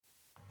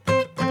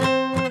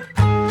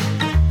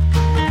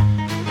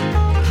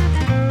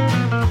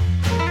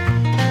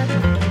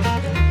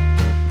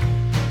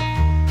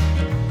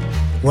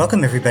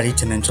Welcome everybody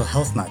to Mental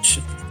Health Much.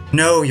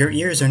 No, your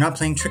ears are not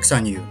playing tricks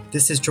on you.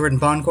 This is Jordan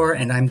Bongor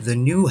and I'm the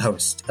new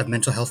host of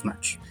Mental Health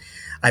Much.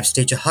 I've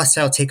staged a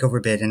hostile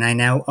takeover bid and I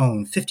now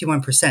own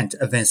 51%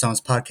 of Vincent's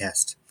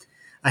podcast.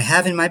 I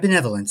have in my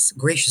benevolence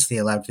graciously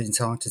allowed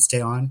Vincent to stay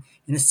on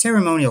in a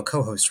ceremonial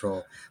co-host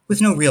role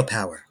with no real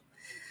power.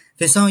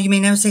 Vincent, you may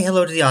now say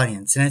hello to the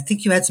audience, and I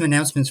think you had some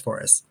announcements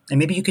for us, and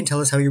maybe you can tell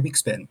us how your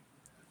week's been.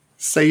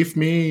 Save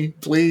me,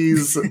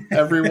 please,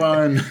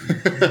 everyone.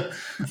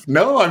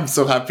 No, I'm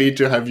so happy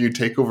to have you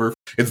take over.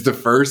 It's the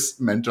first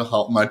Mental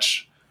Health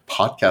Much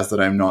podcast that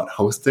I'm not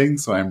hosting,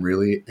 so I'm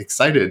really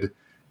excited.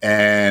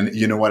 And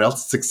you know what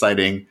else is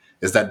exciting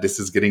is that this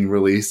is getting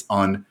released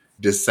on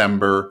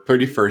December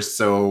 31st.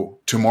 So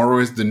tomorrow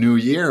is the new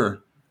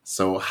year.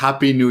 So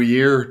happy new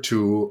year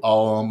to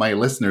all my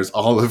listeners,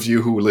 all of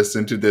you who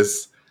listen to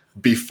this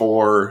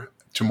before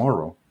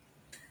tomorrow.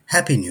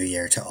 Happy New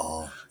Year to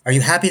all. Are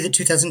you happy that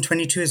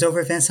 2022 is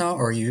over, Vincent,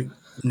 or are you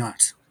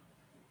not?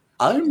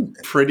 I'm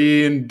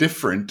pretty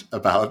indifferent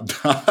about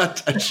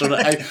that.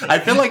 I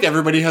feel like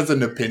everybody has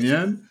an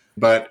opinion,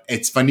 but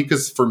it's funny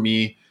because for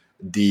me,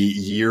 the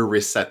year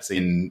resets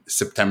in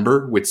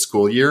September with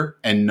school year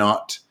and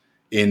not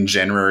in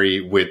January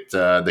with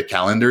the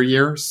calendar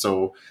year.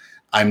 So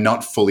I'm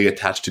not fully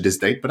attached to this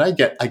date, but I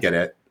get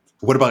it.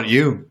 What about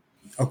you?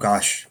 Oh,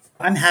 gosh.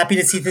 I'm happy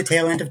to see the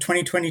tail end of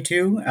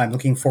 2022. I'm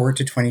looking forward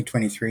to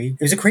 2023.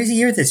 It was a crazy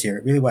year this year.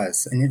 It really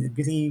was. And a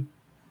really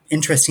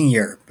interesting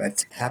year,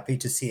 but happy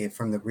to see it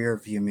from the rear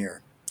view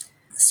mirror.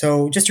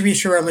 So just to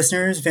reassure our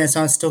listeners,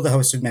 Vincent is still the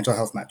host of Mental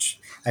Health Much.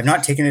 I've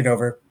not taken it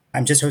over.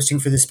 I'm just hosting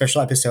for this special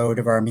episode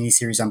of our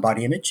mini-series on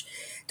body image,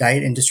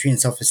 diet industry,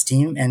 and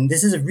self-esteem. And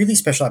this is a really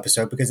special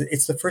episode because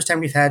it's the first time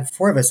we've had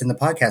four of us in the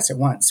podcast at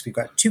once. We've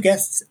got two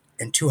guests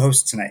and two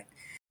hosts tonight.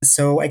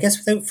 So I guess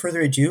without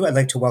further ado, I'd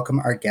like to welcome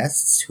our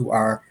guests who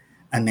are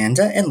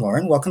Amanda and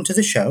Lauren. Welcome to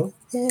the show.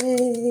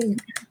 Yay!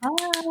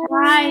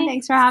 Hi,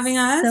 thanks for having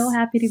us. So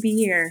happy to be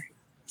here.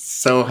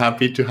 So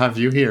happy to have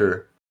you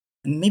here.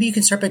 Maybe you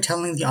can start by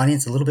telling the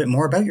audience a little bit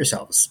more about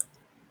yourselves.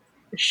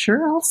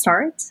 Sure, I'll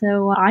start.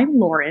 So I'm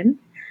Lauren.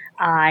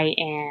 I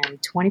am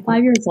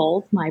 25 years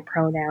old. My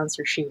pronouns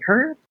are she,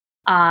 her.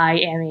 I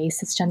am a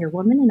cisgender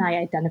woman and I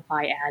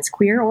identify as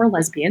queer or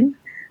lesbian.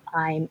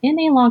 I'm in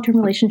a long-term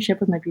relationship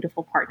with my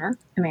beautiful partner,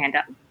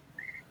 Amanda.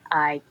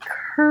 I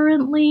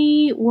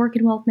currently work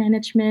in wealth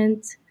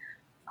management.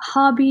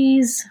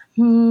 Hobbies,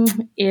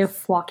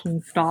 if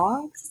walking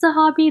dogs is a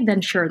hobby, then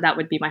sure, that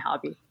would be my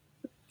hobby.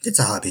 It's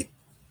a hobby.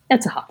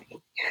 It's a hobby.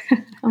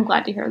 I'm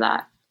glad to hear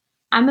that.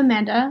 I'm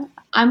Amanda.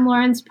 I'm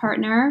Lauren's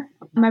partner.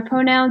 My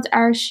pronouns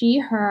are she,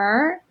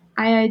 her.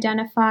 I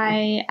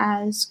identify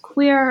as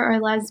queer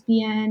or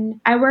lesbian.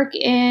 I work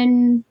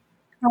in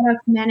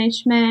product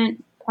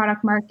management,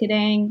 product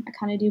marketing. I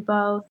kind of do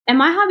both. And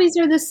my hobbies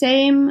are the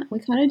same. We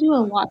kind of do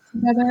a lot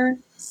together.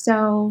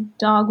 So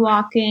dog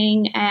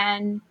walking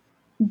and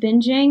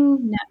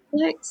binging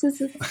Netflix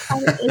is a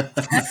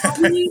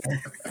hobby.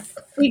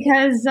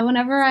 Because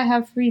whenever I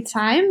have free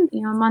time,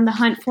 I'm on the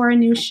hunt for a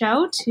new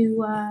show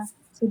to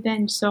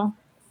binge. So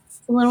it's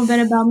a little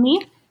bit about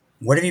me.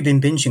 What have you been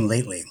binging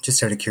lately?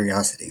 Just out of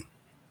curiosity.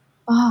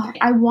 Oh,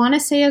 I want to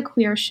say a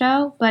queer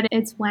show, but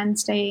it's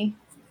Wednesday.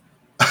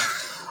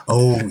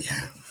 Oh,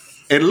 yeah.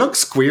 It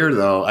looks queer,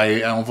 though.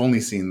 I've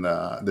only seen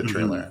the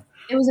trailer.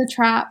 It was a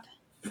trap.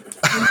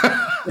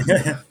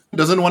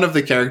 Doesn't one of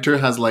the character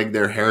has like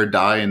their hair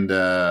dye in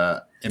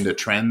the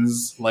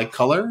trends like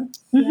color?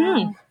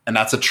 Yeah. And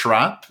that's a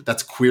trap?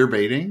 That's queer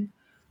baiting?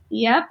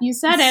 Yep, you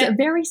said it.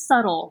 Very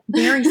subtle,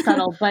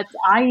 but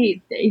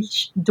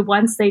the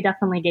ones they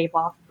definitely gave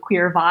off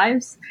queer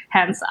vibes.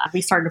 Hence,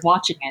 we started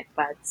watching it,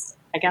 but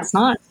I guess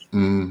not.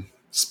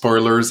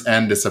 Spoilers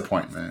and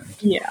disappointment.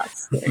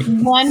 Yes.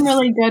 One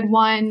really good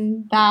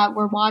one that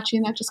we're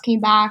watching that just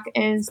came back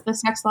is The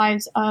Sex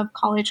Lives of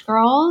College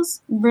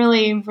Girls.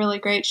 Really, really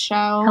great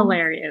show.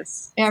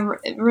 Hilarious. Yeah,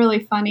 really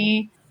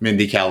funny.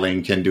 Mindy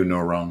Kaling can do no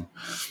wrong.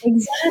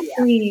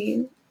 Exactly.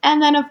 Yeah.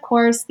 And then, of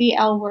course, the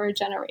L Word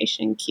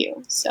Generation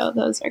Q. So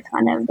those are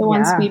kind of the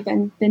ones we've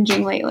been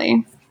binging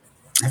lately.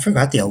 I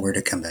forgot the L Word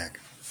to come back.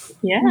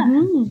 Yeah.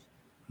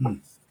 Mm-hmm.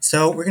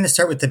 So we're going to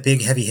start with the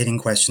big heavy-hitting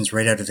questions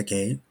right out of the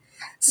gate.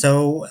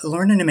 So,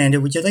 Lauren and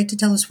Amanda, would you like to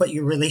tell us what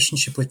your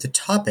relationship with the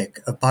topic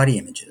of body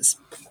image is?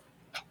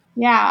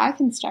 Yeah, I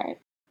can start.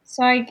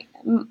 So,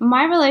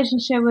 my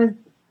relationship with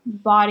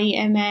body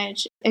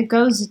image, it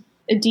goes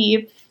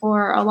deep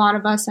for a lot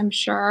of us, I'm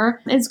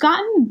sure. It's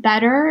gotten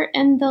better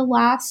in the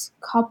last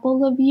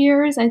couple of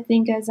years. I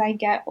think as I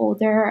get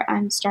older,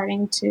 I'm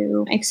starting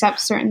to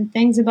accept certain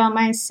things about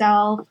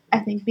myself. I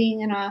think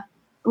being in a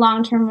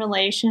long-term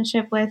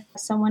relationship with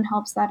someone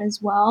helps that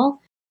as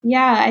well.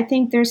 Yeah, I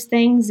think there's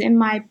things in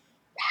my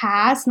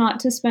past, not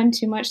to spend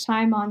too much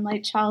time on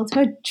like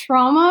childhood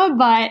trauma,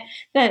 but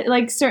that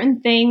like certain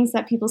things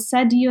that people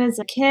said to you as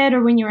a kid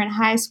or when you were in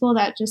high school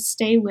that just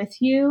stay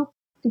with you.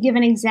 To give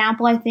an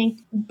example, I think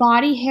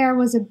body hair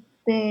was a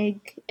big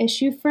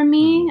issue for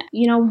me.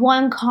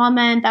 One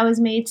comment that was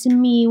made to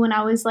me when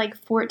I was like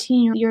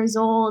 14 years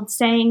old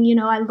saying,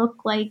 I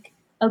look like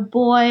a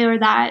boy or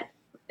that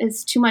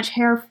is too much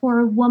hair for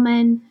a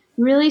woman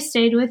really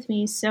stayed with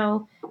me.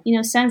 So,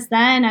 since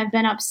then I've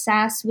been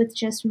obsessed with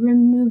just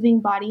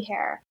removing body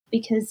hair,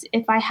 because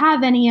if I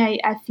have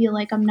any, I feel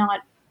like I'm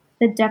not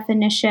the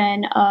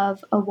definition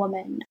of a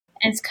woman.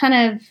 And it's kind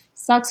of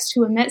sucks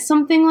to admit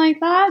something like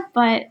that,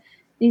 but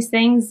these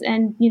things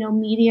and,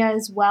 media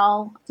as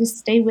well just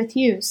stay with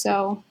you.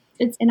 So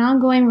it's an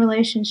ongoing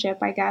relationship,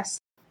 I guess.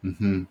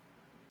 Mm-hmm.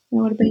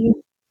 What about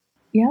you?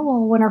 Yeah, well,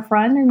 when our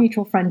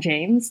mutual friend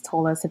James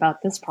told us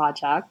about this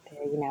project,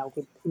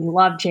 we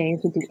love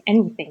James. We'd do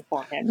anything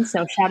for him.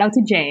 So shout out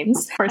to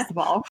James, first of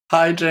all.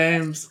 Hi,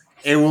 James.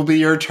 It will be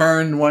your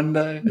turn one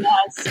day.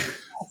 Yes.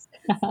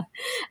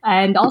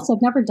 And also,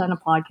 I've never done a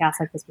podcast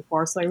like this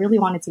before, so I really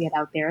wanted to get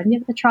out there and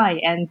give it a try.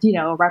 And,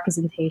 a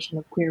representation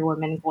of queer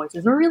women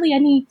voices, or really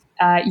any,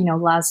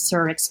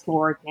 lesser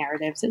explored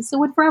narratives, is a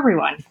win for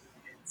everyone.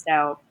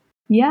 So,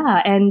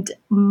 yeah, and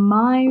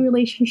my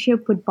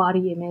relationship with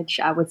body image,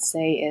 I would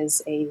say,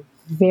 is a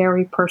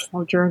very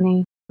personal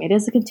journey. It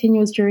is a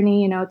continuous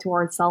journey,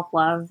 towards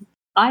self-love.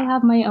 I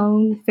have my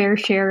own fair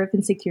share of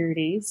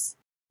insecurities.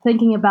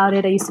 Thinking about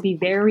it, I used to be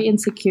very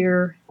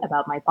insecure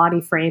about my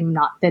body frame,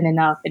 not thin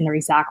enough in the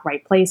exact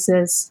right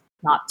places,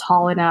 not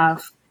tall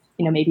enough.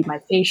 Maybe my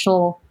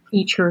facial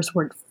features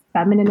weren't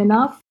feminine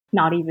enough,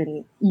 not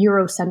even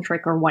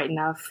Eurocentric or white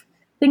enough.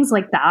 Things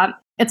like that.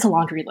 It's a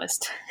laundry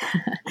list.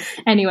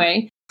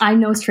 Anyway, I'm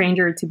no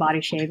stranger to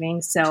body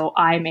shaming, so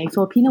I'm a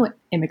Filipino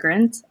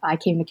immigrant. I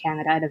came to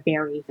Canada at a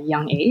very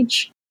young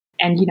age.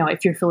 And,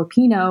 if you're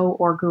Filipino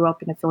or grew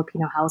up in a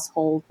Filipino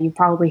household, you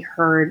probably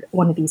heard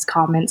one of these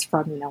comments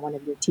from, one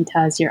of your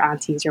titas, your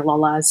aunties, your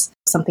lolas,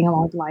 something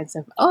along the lines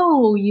of,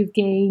 oh, you've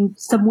gained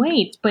some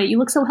weight, but you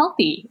look so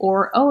healthy.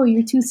 Or, oh,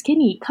 you're too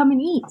skinny, come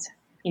and eat.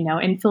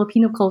 In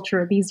Filipino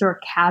culture, these are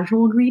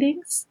casual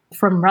greetings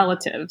from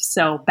relatives.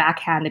 So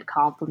backhanded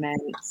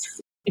compliments,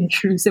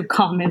 intrusive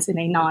comments in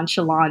a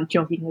nonchalant,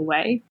 joking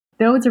way.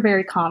 Those are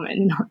very common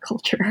in our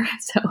culture.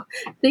 So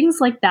things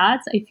like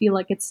that, I feel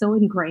like it's so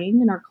ingrained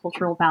in our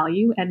cultural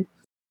value. And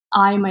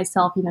I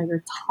myself,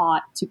 you're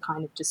taught to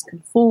kind of just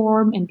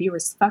conform and be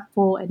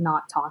respectful and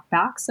not talk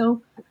back.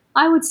 So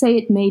I would say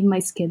it made my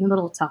skin a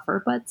little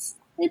tougher, but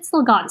it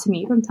still got to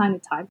me from time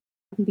to time.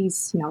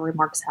 These,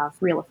 remarks have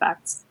real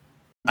effects.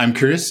 I'm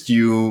curious,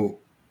 you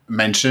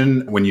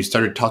mentioned when you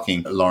started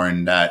talking,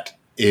 Lauren, that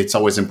it's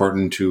always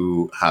important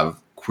to have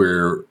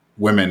queer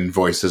women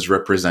voices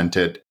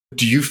represented.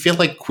 Do you feel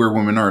like queer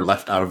women are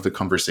left out of the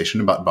conversation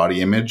about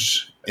body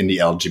image in the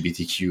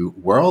LGBTQ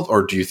world,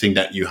 or do you think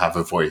that you have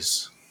a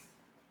voice?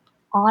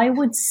 I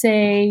would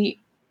say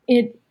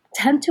it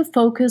tend to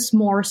focus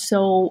more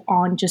so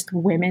on just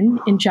women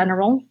in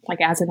general, like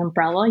as an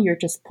umbrella. You're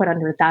just put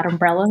under that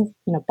umbrella,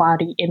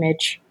 body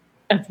image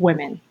of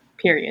women,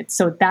 period.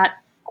 So that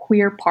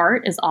queer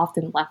part is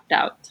often left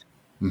out.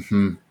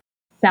 Mm-hmm.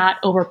 That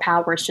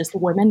overpowers just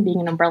women being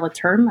an umbrella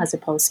term, as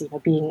opposed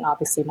to being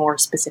obviously more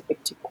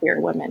specific to queer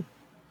women.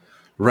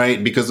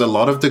 Right, because a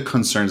lot of the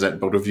concerns that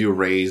both of you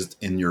raised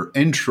in your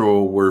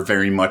intro were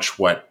very much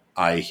what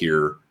I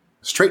hear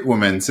straight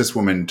women, cis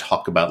women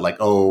talk about, like,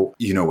 oh,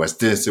 it was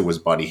this, it was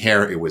body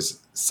hair, it was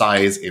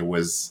size, it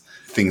was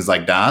things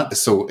like that.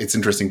 So it's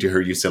interesting to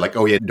hear you say, like,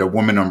 oh yeah, the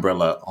woman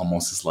umbrella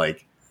almost is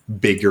like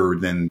bigger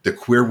than the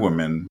queer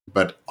woman.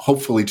 But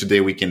hopefully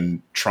today we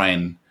can try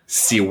and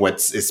see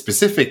what's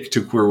specific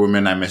to queer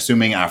women. I'm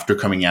assuming after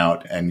coming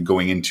out and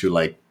going into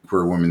like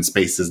queer women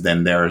spaces,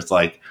 then there's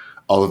like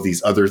all of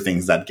these other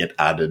things that get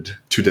added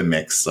to the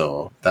mix.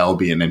 So that'll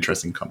be an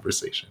interesting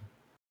conversation.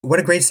 What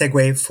a great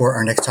segue for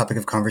our next topic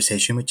of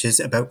conversation, which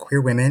is about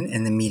queer women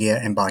and the media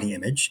and body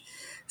image.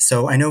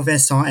 So I know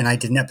Vincent and I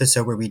did an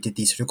episode where we did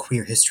the sort of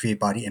queer history of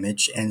body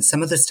image, and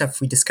some of the stuff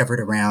we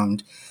discovered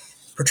around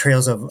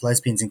portrayals of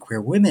lesbians and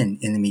queer women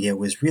in the media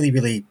was really,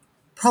 really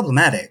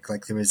problematic.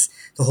 Like there was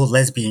the whole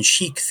lesbian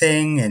chic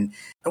thing. And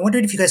I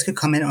wondered if you guys could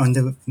comment on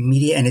the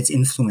media and its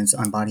influence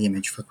on body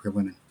image for queer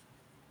women.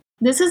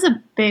 This is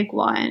a big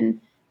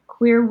one.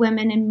 Queer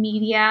women in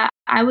media.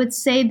 I would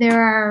say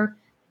there are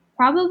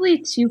probably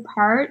two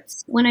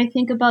parts when I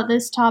think about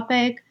this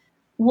topic.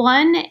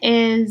 One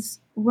is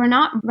we're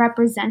not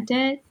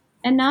represented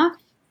enough.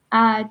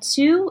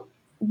 Two,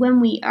 when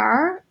we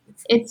are,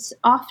 it's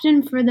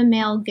often for the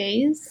male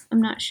gaze.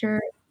 I'm not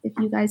sure if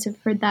you guys have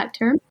heard that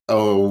term.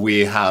 Oh,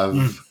 we have.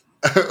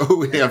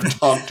 We have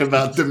talked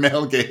about the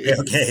male gaze.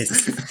 Male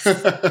gaze.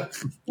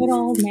 Good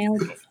old male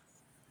gaze.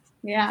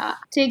 Yeah.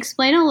 To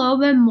explain a little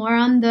bit more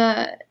on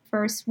the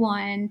first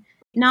one,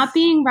 not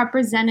being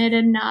represented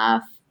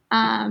enough.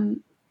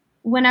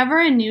 Whenever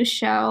a new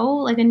show,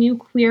 like a new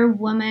queer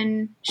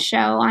woman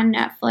show on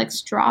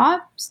Netflix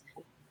drops,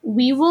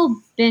 we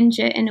will binge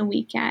it in a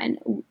weekend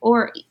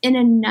or in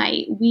a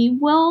night. We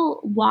will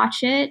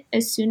watch it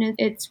as soon as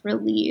it's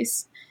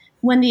released.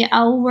 When the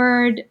L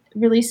Word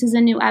releases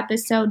a new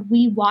episode,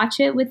 we watch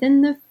it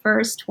within the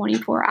first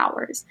 24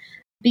 hours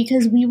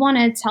because we want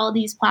to tell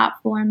these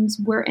platforms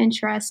we're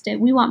interested.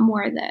 We want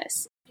more of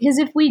this. Because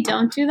if we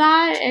don't do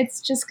that, it's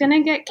just going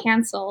to get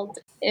canceled.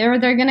 Or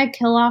they're going to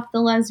kill off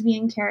the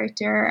lesbian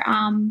character.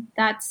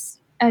 That's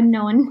a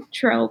known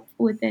trope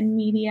within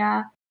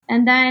media.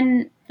 And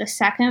then the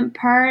second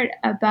part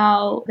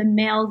about the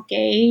male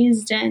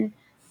gazed and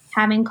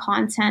having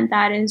content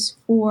that is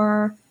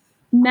for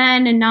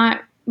men and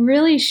not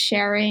really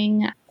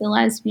sharing the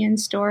lesbian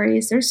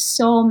stories. There's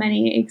so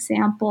many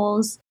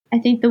examples. I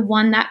think the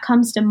one that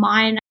comes to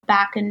mind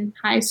back in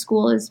high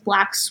school is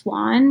Black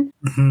Swan.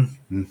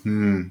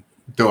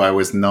 Though I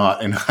was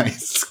not in high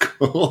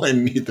school,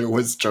 and neither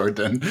was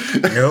Jordan.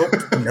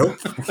 Nope.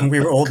 We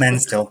were old men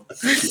still.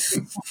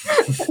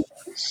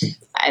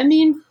 I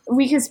mean,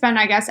 we could spend,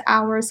 I guess,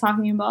 hours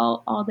talking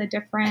about all the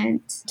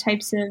different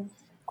types of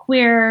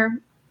queer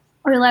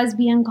or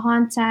lesbian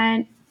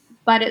content,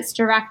 but it's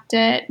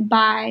directed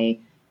by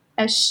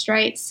a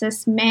straight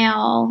cis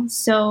male.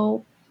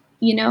 So,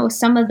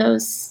 some of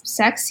those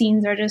sex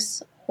scenes are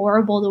just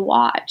horrible to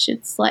watch.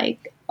 It's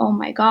like, oh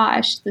my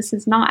gosh, this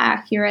is not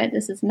accurate.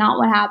 This is not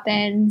what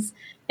happens.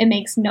 It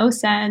makes no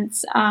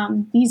sense.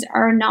 These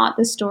are not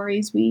the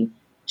stories we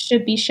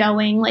should be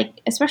showing,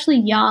 like, especially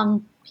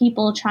young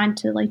people trying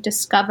to like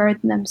discover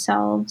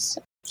themselves.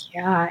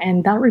 Yeah,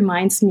 and that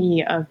reminds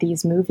me of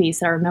these movies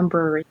that I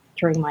remember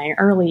during my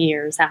early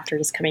years after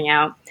just coming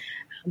out.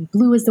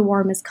 Blue is the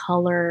Warmest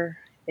Color,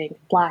 I think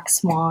Black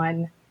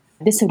Swan,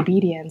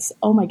 Disobedience.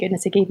 Oh my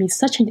goodness, it gave me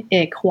such an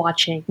ick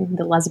watching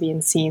the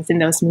lesbian scenes in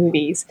those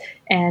movies.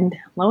 And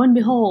lo and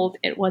behold,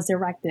 it was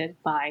directed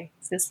by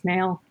cis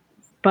male.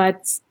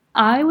 But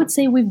I would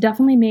say we've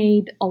definitely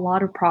made a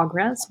lot of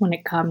progress when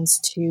it comes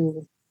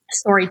to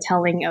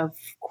storytelling of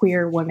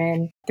queer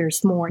women.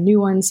 There's more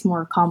nuanced,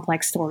 more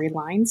complex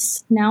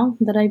storylines now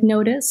that I've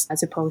noticed,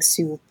 as opposed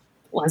to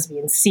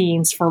lesbian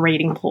scenes for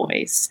rating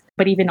ploys.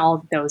 But even all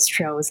of those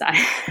shows,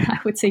 I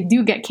would say,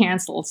 do get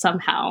canceled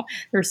somehow.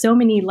 There's so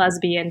many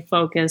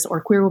lesbian-focused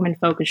or queer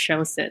woman-focused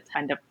shows that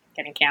end up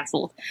getting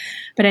canceled.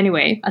 But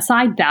anyway,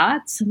 aside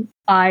that,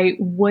 I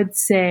would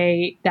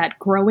say that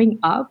growing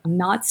up,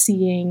 not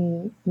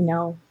seeing,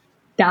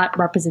 that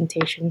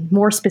representation,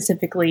 more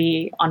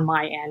specifically on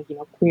my end,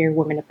 queer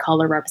women of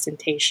color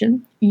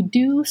representation, you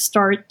do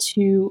start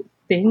to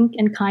think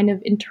and kind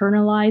of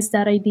internalize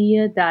that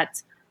idea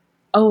that,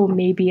 oh,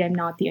 maybe I'm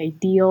not the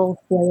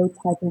ideal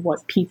stereotype of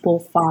what people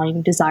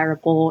find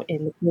desirable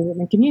in the queer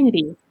women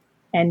community.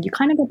 And you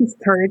kind of get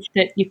discouraged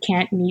that you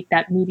can't meet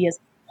that media's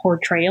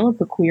portrayal of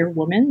the queer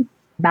woman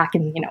back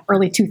in,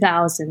 early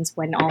 2000s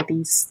when all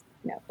these,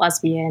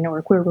 lesbian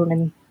or queer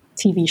women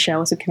TV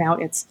shows would come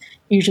out. It's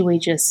usually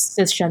just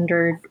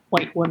cisgendered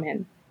white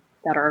women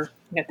that are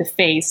the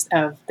face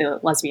of the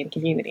lesbian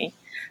community.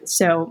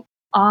 So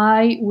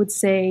I would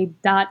say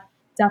that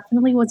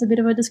definitely was a bit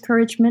of a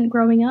discouragement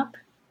growing up.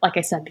 Like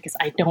I said, because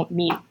I don't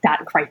meet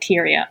that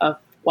criteria of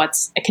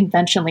what's a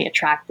conventionally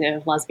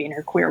attractive lesbian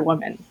or queer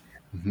woman.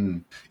 Mm-hmm.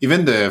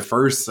 Even the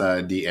first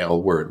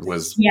DL word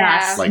was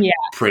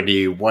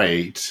pretty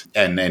white,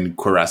 and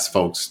queer as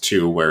folks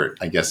too, where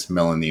I guess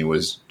Melanie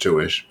was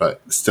Jewish,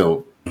 but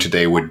still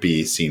today would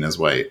be seen as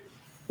white.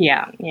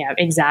 Yeah,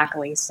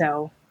 exactly.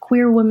 So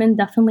queer women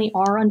definitely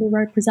are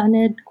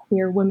underrepresented.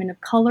 Queer women of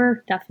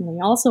color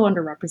definitely also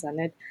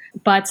underrepresented.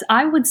 But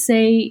I would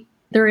say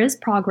there is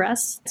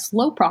progress,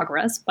 slow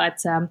progress, but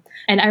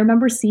and I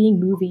remember seeing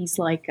movies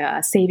like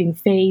Saving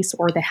Face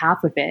or The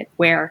Half of It,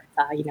 where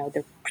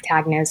the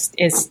protagonist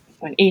is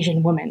an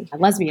Asian woman, a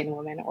lesbian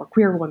woman, or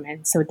queer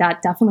woman. So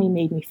that definitely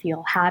made me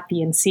feel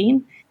happy and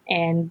seen.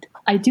 And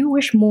I do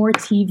wish more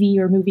TV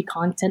or movie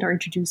content are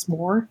introduced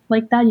more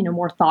like that,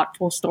 more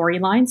thoughtful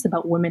storylines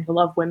about women who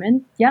love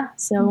women. Yeah,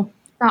 so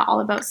not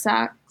all about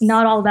sex.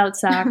 Not all about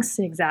sex,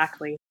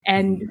 exactly.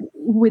 And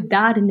with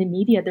that in the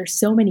media, there's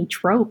so many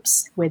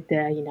tropes with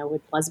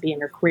with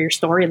lesbian or queer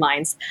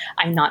storylines.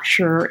 I'm not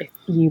sure if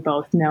you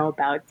both know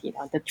about,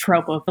 the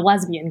trope of the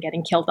lesbian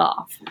getting killed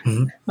off.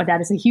 Mm-hmm. But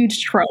that is a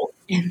huge trope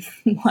in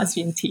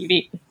lesbian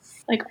TV.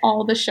 Like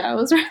all the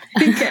shows.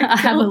 I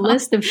have a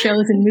list of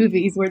shows and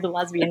movies where the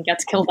lesbian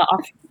gets killed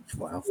off.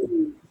 Wow.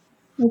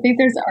 I think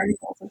there's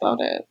articles about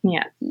it.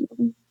 Yeah.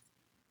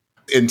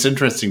 It's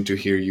interesting to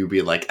hear you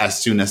be like, as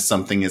soon as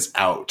something is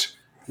out,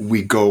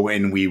 we go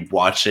and we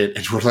watch it,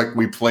 and we're like,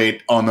 we play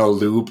it on a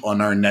loop on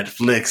our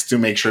Netflix to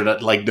make sure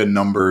that like the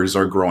numbers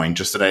are growing,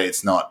 just so that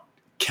it's not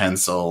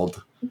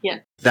canceled. Yeah.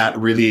 That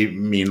really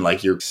mean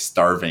like you're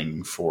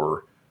starving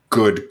for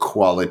good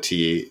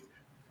quality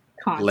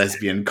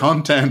lesbian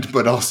content,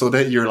 but also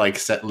that you're like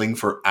settling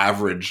for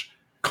average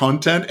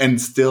content, and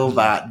still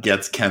that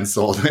gets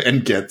canceled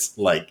and gets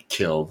like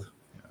killed.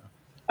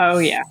 Oh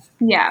yeah.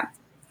 Yeah.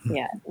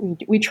 Yeah,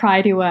 we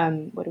try to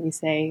what do we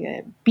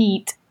say?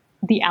 Beat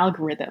the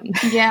algorithm.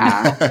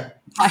 Yeah,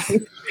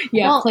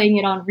 playing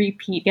it on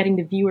repeat, getting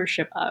the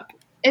viewership up.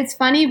 It's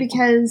funny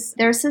because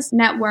there's this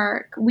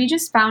network we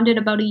just found it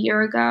about a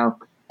year ago.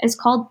 It's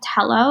called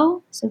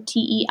Tello, so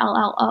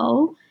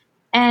Tello,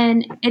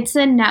 and it's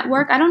a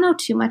network. I don't know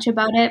too much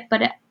about it,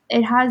 but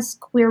it has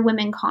queer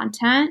women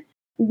content.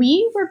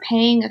 We were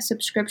paying a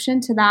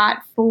subscription to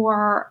that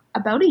for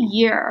about a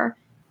year,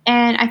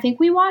 and I think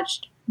we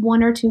watched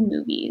 1 or 2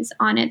 movies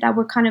on it that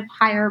were kind of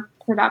higher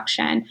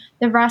production.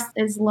 The rest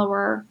is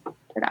lower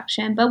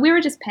production, but we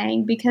were just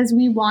paying because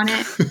we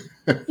wanted,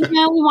 we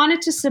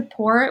wanted to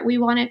support. We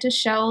wanted to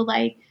show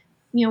like,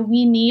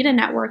 we need a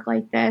network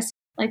like this.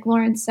 Like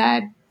Lauren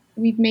said,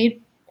 we've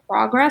made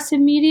progress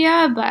in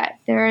media, but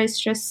there is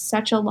just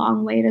such a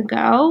long way to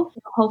go.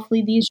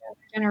 Hopefully these younger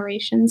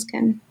generations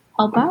can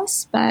help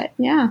us, but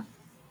yeah.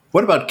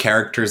 What about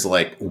characters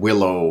like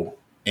Willow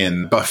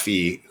in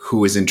Buffy,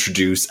 who is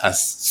introduced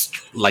as,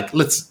 like,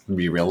 let's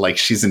be real, like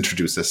she's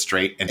introduced as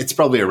straight, and it's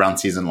probably around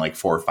season like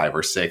 4 or 5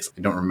 or 6.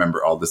 I don't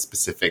remember all the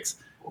specifics,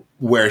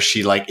 where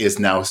she like is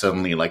now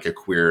suddenly like a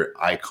queer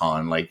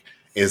icon. Like,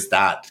 is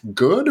that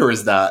good or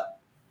is that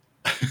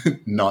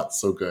not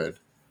so good?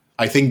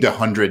 I think The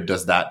 100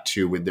 does that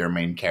too with their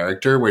main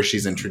character, where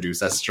she's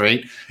introduced as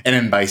straight, and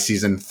then by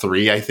season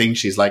 3, I think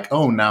she's like,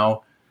 oh,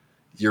 now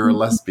you're a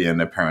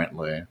lesbian,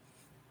 apparently.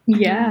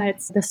 Yeah,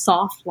 it's the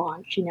soft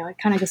launch,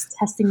 kind of just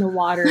testing the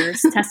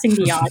waters, testing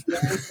the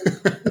audience,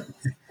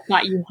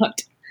 got you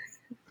hooked.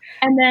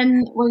 And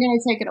then we're going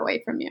to take it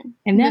away from you.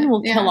 And then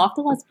we'll kill off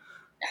the lesbian.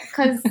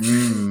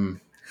 Because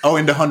Oh,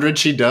 in The 100,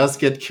 she does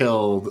get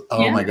killed.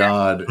 Oh my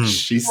God.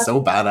 She's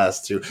so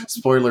badass too.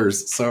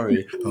 Spoilers,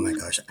 sorry. Oh my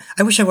gosh.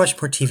 I wish I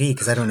watched more TV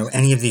because I don't know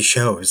any of these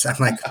shows. I'm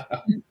like,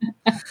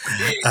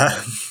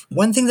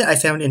 one thing that I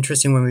found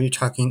interesting when we were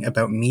talking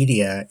about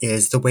media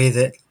is the way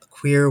that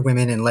queer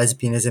women and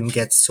lesbianism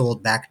gets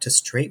sold back to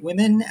straight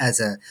women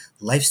as a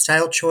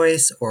lifestyle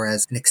choice or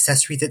as an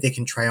accessory that they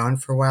can try on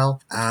for a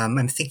while.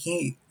 I'm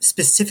thinking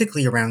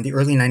specifically around the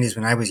early 90s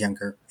when I was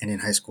younger and in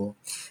high school.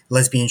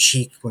 Lesbian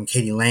Chic, when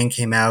Katie Lang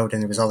came out,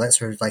 and there was all that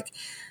sort of like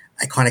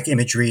iconic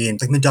imagery, and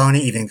like Madonna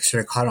even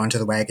sort of caught onto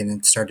the wagon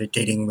and started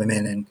dating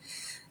women.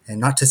 And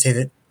not to say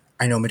that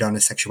I know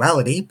Madonna's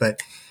sexuality,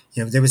 but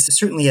there was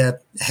certainly a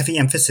heavy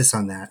emphasis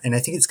on that. And I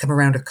think it's come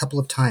around a couple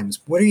of times.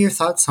 What are your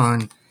thoughts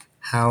on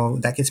how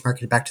that gets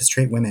marketed back to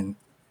straight women?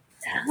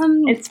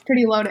 It's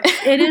pretty loaded.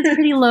 It is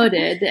pretty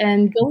loaded.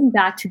 And going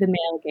back to the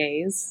male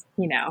gaze,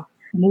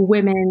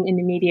 women in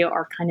the media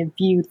are kind of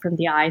viewed from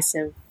the eyes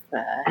of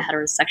a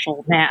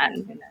heterosexual man.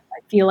 And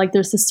I feel like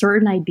there's a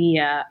certain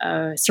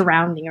idea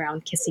surrounding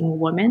around kissing a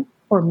woman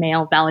or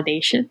male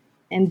validation.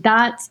 And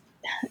that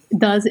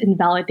does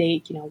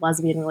invalidate,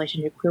 lesbian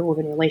relationship, queer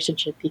woman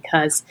relationship,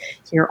 because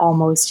you're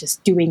almost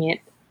just doing it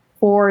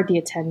for the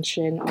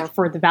attention or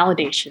for the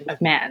validation of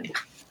men.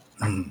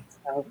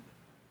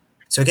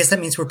 So I guess that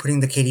means we're putting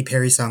the Katy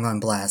Perry song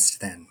on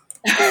blast then.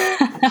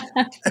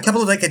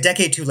 A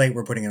decade too late,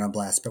 we're putting it on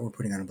blast, but we're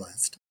putting it on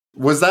blast.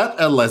 Was that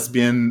a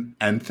lesbian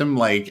anthem?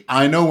 Like,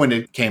 I know when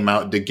it came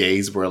out, the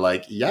gays were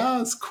like,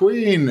 yes,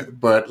 queen.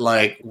 But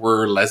like,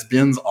 were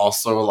lesbians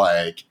also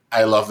like,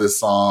 I love this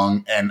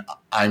song and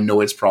I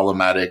know it's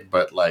problematic,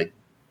 but like,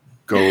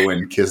 go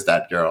and kiss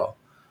that girl?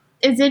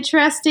 It's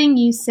interesting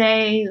you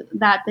say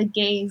that the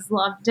gays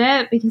loved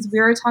it, because we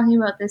were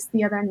talking about this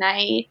the other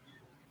night.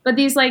 But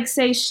these, like,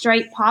 say,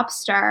 straight pop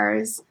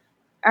stars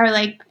are,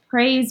 like,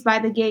 praised by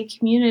the gay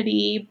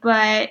community,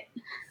 but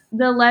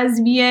the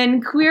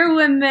lesbian, queer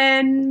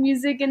women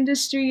music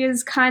industry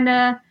is kind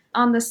of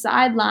on the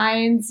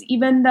sidelines,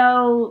 even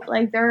though,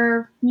 like,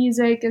 their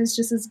music is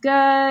just as good.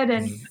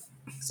 And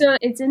so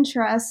it's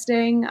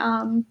interesting.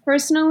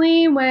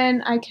 Personally,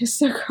 when I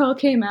Kissed a Girl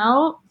came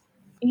out,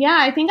 yeah,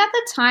 I think at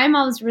the time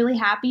I was really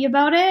happy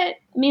about it.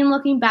 I mean,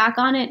 looking back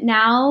on it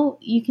now,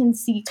 you can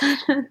see kind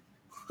of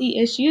the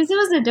issues. It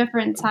was a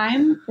different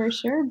time for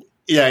sure.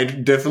 Yeah,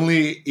 it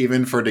definitely,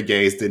 even for the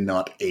gays, did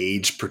not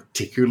age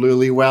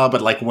particularly well.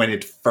 But like when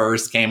it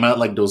first came out,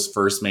 like those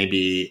first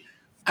maybe,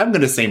 I'm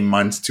going to say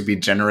months to be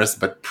generous,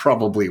 but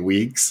probably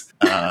weeks,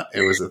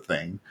 it was a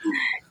thing.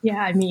 Yeah,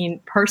 I mean,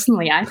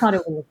 personally, I thought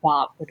it was a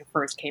bop when it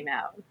first came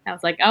out. I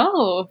was like,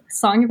 oh,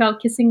 song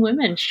about kissing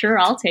women. Sure,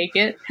 I'll take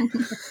it.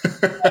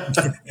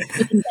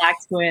 Looking back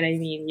to it, I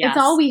mean, yes.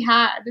 It's all we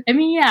had. I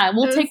mean, yeah,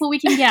 we'll take what we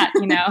can get,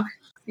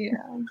 Yeah.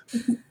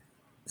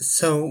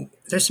 So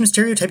there's some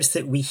stereotypes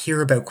that we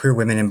hear about queer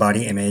women and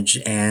body image,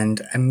 and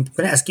I'm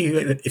going to ask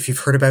you if you've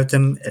heard about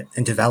them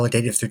and to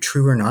validate if they're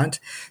true or not.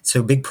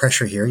 So big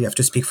pressure here. You have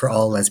to speak for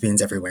all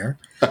lesbians everywhere.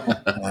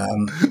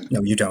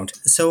 No, you don't.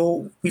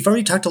 So we've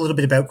already talked a little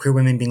bit about queer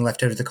women being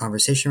left out of the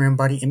conversation around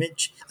body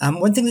image.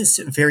 One thing that's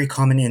very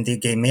common in the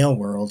gay male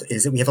world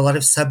is that we have a lot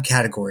of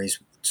subcategories,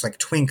 just like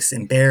twinks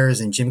and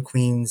bears and gym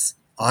queens,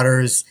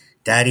 otters,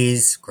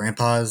 daddies,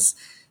 grandpas,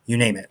 you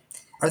name it.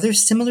 Are there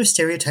similar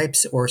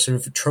stereotypes or sort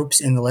of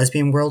tropes in the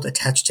lesbian world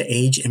attached to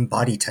age and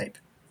body type?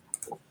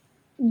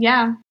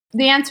 Yeah,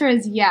 the answer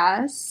is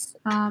yes.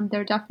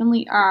 There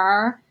definitely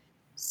are.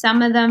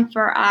 Some of them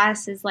for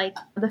us is like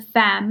the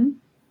femme,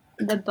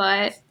 the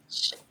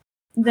butch,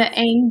 the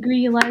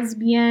angry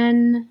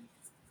lesbian.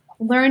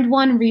 Learned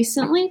one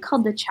recently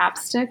called the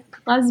chapstick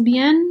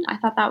lesbian. I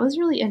thought that was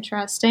really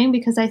interesting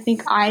because I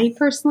think I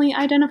personally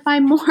identify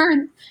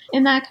more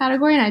in that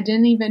category, and I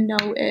didn't even know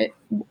it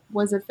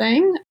was a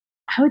thing.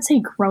 I would say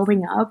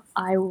growing up,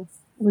 I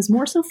was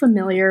more so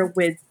familiar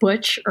with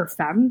butch or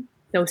femme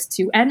those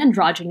two, and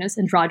androgynous.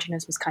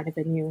 Androgynous was kind of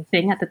a new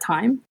thing at the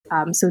time.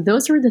 So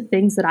those were the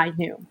things that I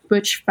knew: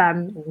 butch,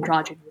 femme, and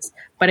androgynous.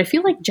 But I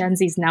feel like Gen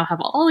Zs now have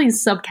all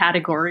these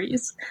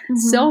subcategories,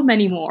 so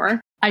many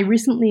more. I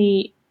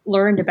recently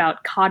learned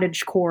about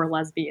cottagecore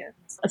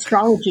lesbians,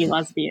 astrology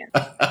lesbians,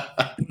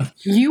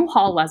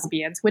 U-Haul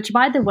lesbians, which,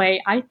 by the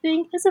way, I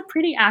think is a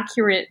pretty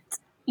accurate,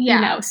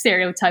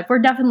 stereotype. We're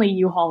definitely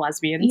U-Haul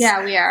lesbians.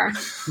 Yeah, we are.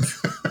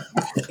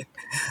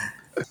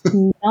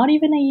 Not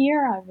even a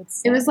year, I would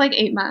say. It was like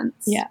 8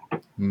 months. Yeah.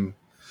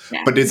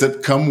 Yeah. But does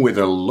it come with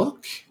a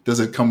look? Does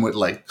it come with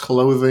like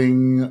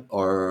clothing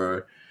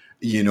or,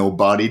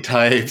 body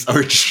types,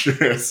 or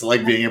just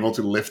like being able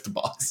to lift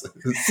boxes?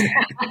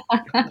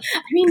 I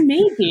mean,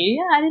 maybe.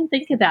 Yeah, I didn't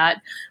think of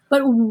that.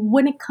 But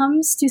when it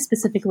comes to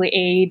specifically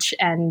age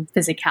and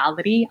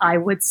physicality, I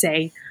would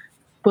say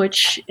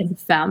butch and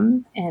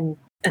femme and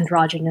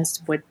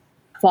androgynous would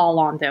fall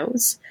on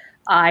those.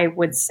 I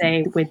would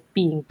say with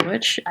being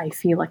butch, I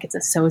feel like it's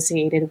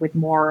associated with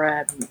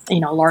more,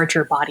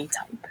 larger body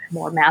type,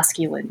 more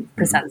masculine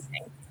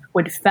presenting.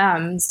 With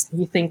femmes,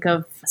 you think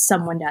of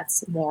someone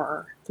that's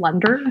more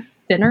slender,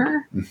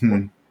 thinner,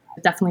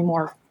 definitely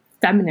more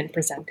feminine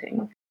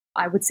presenting.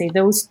 I would say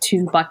those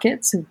two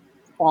buckets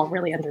fall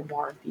really under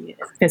more of the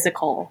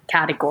physical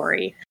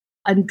category.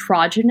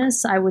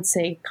 Androgynous, I would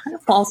say, kind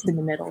of falls in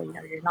the middle.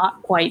 You're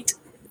not quite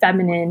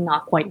feminine,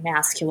 not quite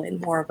masculine,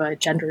 more of a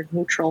gender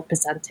neutral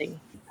presenting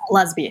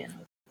lesbian.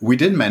 We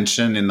did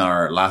mention in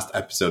our last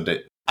episode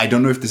that I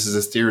don't know if this is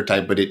a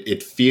stereotype, but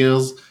it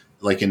feels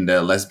like in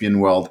the lesbian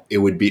world, it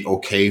would be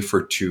okay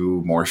for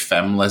two more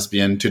femme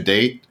lesbian to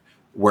date,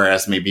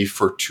 whereas maybe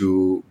for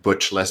two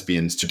butch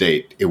lesbians to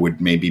date, it would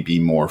maybe be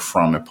more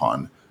frowned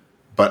upon.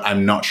 But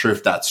I'm not sure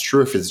if that's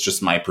true, if it's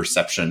just my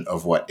perception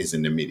of what is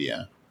in the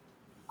media.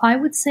 I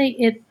would say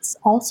it's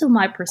also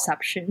my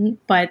perception,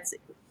 but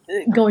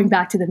going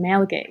back to the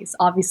male gaze,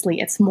 obviously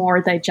it's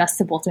more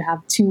digestible to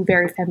have two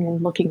very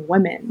feminine looking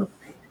women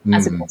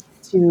as opposed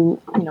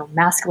to,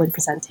 masculine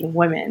presenting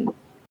women,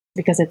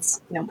 because it's,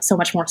 so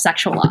much more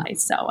sexualized.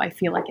 So I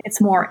feel like it's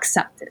more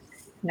accepted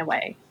in a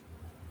way.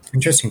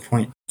 Interesting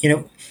point.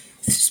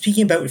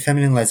 Speaking about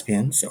feminine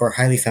lesbians or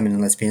highly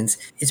feminine lesbians,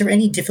 is there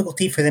any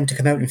difficulty for them to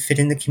come out and fit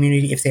in the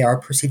community if they are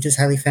perceived as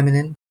highly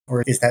feminine?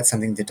 Or is that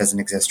something that doesn't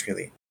exist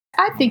really?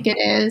 I think it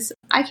is.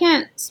 I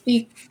can't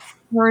speak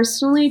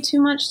personally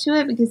too much to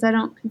it because I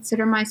don't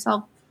consider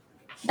myself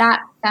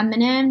that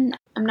feminine.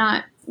 I'm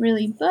not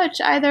really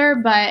butch either,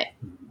 but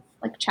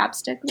like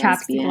chapstick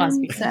lesbian.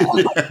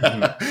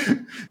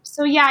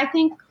 So yeah, I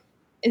think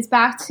it's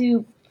back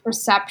to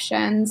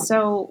perception.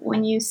 So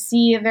when you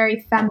see a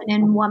very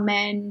feminine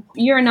woman,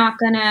 you're not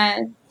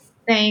gonna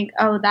think,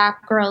 oh, that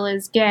girl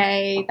is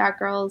gay, that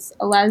girl's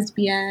a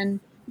lesbian.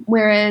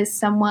 Whereas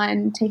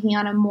someone taking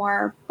on a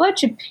more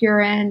butch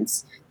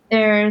appearance,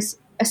 there's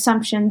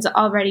assumptions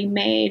already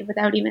made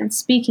without even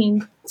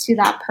speaking to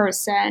that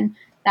person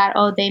that,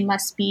 oh, they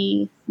must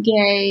be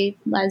gay,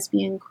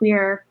 lesbian,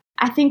 queer.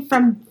 I think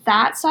from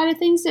that side of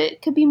things,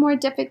 it could be more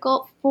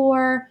difficult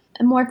for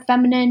a more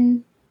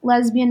feminine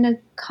lesbian to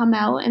come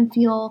out and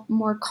feel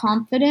more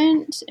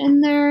confident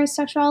in their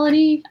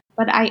sexuality.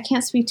 But I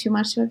can't speak too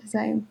much to it because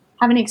I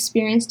haven't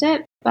experienced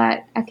it,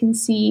 but I can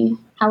see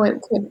how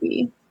it could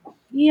be.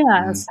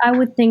 Yes, I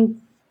would think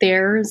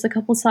there's a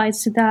couple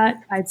sides to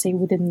that. I'd say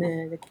within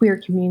the queer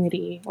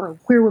community or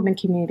queer women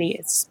community,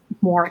 it's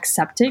more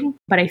accepting.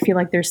 But I feel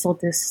like there's still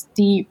this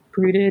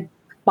deep-rooted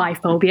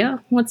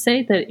biphobia, let's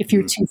say, that if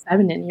you're too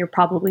feminine, you're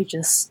probably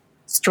just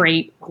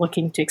straight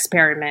looking to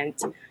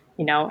experiment,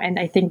 And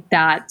I think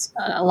that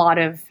a lot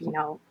of,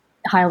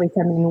 highly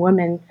feminine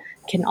women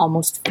can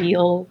almost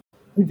feel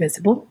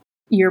invisible.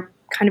 You're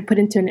kind of put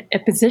into a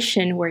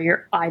position where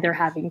you're either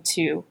having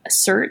to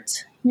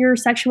assert your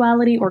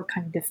sexuality or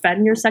kind of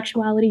defend your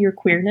sexuality, your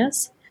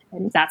queerness,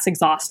 and that's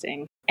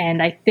exhausting.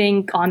 And I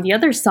think on the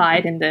other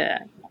side, in the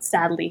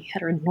sadly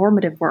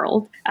heteronormative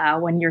world,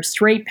 when you're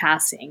straight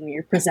passing,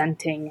 you're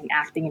presenting and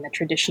acting in a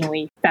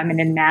traditionally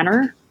feminine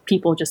manner,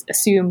 people just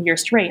assume you're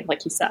straight,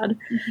 like you said.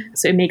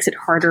 So it makes it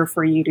harder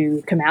for you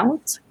to come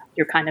out.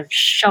 You're kind of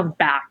shoved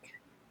back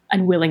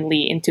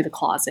unwillingly into the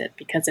closet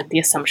because of the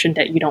assumption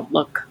that you don't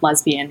look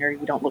lesbian or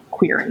you don't look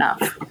queer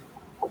enough.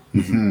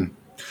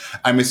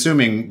 I'm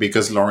assuming,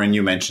 because Lauren,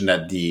 you mentioned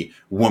that the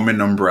woman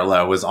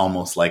umbrella was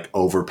almost like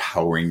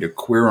overpowering the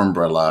queer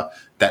umbrella,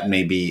 that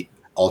maybe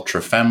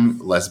ultra femme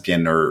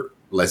lesbian or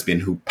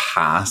lesbian who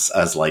pass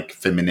as like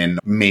feminine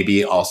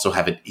maybe also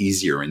have it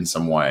easier in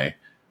some way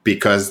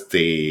because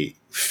they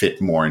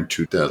fit more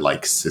into the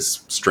like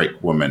cis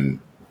straight woman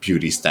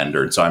beauty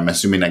standard. So I'm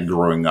assuming that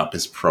growing up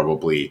is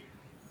probably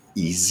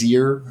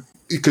easier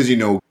because,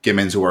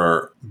 gamins who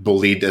are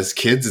bullied as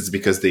kids, it's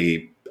because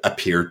they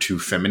appear too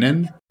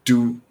feminine.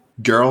 Do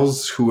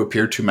girls who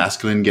appear too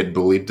masculine get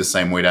bullied the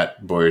same way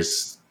that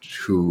boys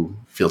who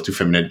feel too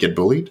feminine get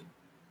bullied?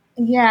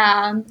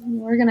 Yeah,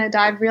 we're going to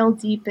dive real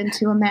deep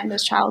into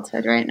Amanda's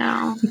childhood right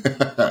now.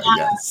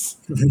 Yes.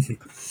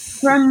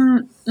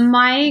 From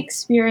my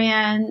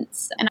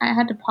experience, and I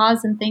had to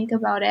pause and think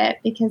about it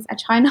because I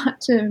try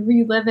not to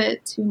relive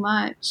it too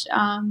much.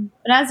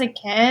 But as a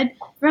kid,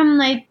 from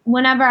like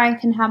whenever I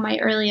can have my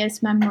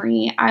earliest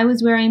memory, I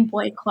was wearing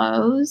boy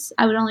clothes.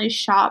 I would only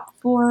shop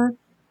for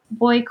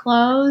boy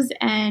clothes,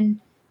 and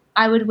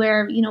I would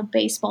wear,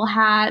 baseball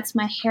hats,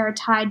 my hair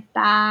tied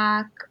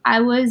back. I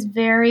was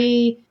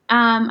very,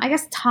 I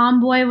guess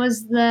tomboy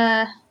was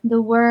the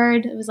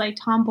word. It was like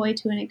tomboy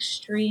to an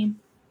extreme.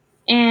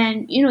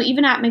 And,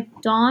 even at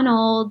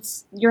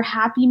McDonald's, your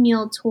Happy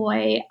Meal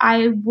toy,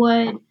 I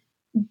would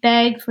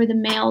beg for the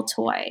male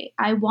toy.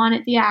 I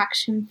wanted the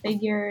action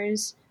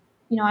figures.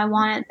 I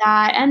wanted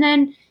that. And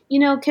then,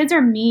 kids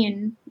are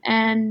mean.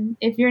 And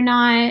if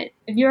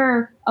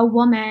you're a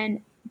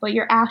woman, but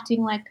you're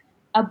acting like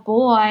a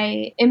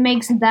boy, it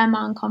makes them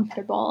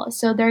uncomfortable.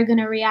 So they're going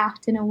to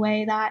react in a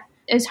way that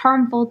is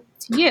harmful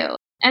to you.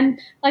 And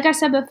like I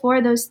said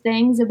before, those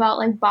things about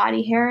like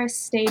body hair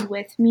stayed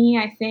with me.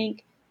 I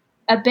think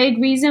a big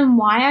reason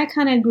why I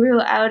kind of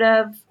grew out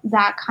of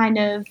that kind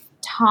of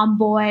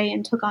tomboy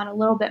and took on a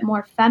little bit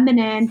more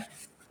feminine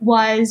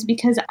was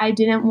because I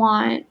didn't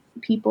want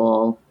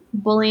people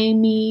bullying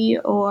me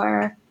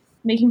or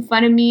making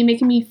fun of me,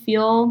 making me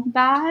feel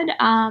bad.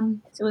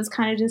 So it was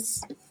kind of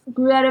just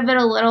grew out of it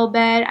a little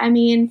bit. I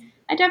mean,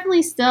 I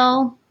definitely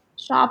still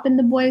shop in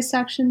the boys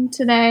section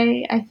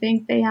today. I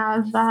think they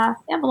have a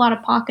lot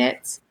of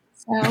pockets.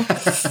 So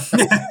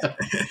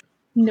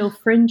No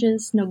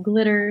fringes, no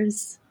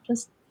glitters,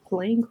 just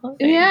plain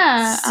clothing.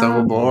 yeah,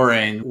 So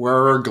boring.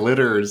 Where are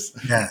glitters?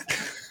 Yeah.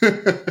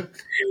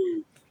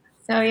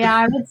 So yeah,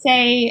 I would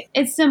say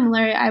it's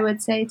similar. I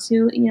would say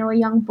to a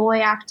young boy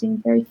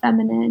acting very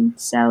feminine.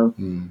 So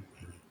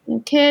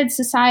kids,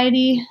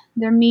 society,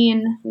 they're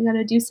mean. We got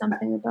to do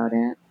something about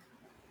it.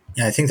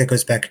 Yeah, I think that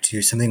goes back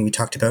to something we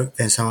talked about,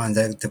 Vincent, on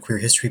the Queer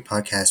History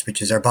podcast,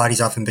 which is our bodies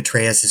often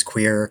betray us as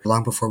queer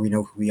long before we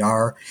know who we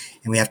are,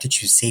 and we have to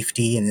choose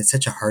safety, and it's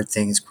such a hard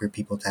thing as queer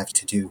people to have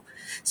to do.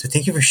 So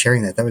thank you for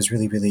sharing that. That was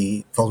really,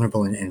 really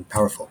vulnerable and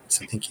powerful.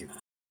 So thank you.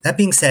 That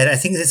being said, I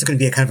think this is going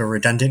to be a kind of a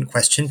redundant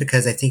question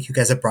because I think you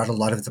guys have brought a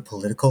lot of the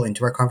political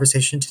into our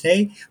conversation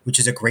today, which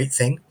is a great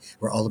thing.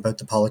 We're all about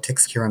the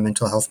politics here on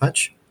Mental Health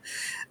Much.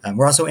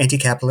 We're also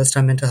anti-capitalist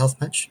on Mental Health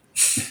Much.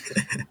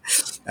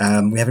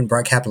 We haven't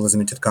brought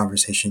capitalism into the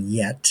conversation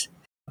yet.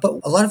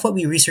 But a lot of what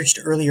we researched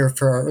earlier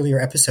for our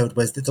earlier episode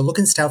was that the look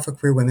and style for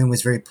queer women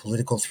was very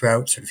political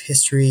throughout sort of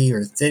history,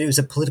 or that it was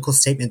a political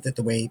statement that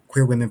the way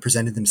queer women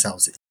presented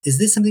themselves. Is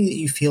this something that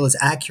you feel is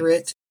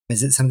accurate?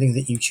 Is it something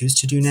that you choose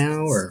to do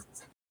now, or?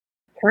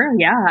 Sure,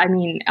 yeah. I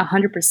mean,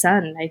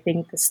 100%. I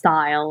think the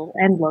style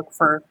and look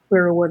for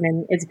queer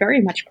women is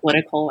very much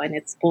political, and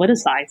it's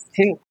politicized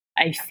too.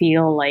 I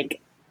feel like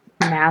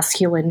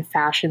masculine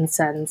fashion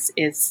sense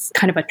is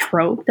kind of a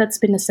trope that's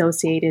been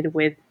associated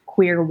with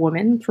queer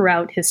women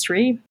throughout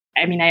history.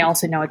 I mean, I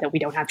also know that we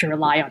don't have to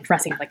rely on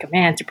dressing like a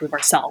man to prove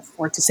ourselves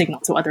or to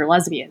signal to other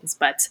lesbians.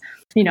 But,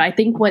 I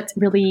think what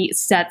really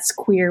sets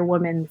queer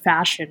women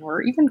fashion,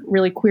 or even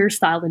really queer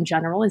style in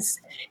general, is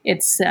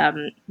it's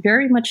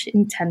very much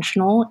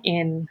intentional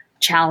in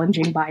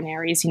challenging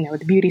binaries,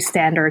 the beauty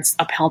standards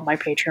upheld by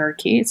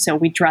patriarchy. So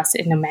we dress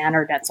in a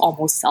manner that's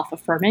almost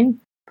self-affirming.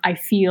 I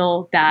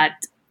feel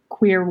that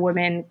queer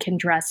women can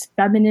dress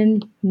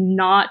feminine,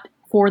 not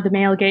for the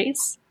male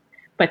gaze,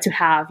 but to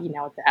have,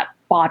 that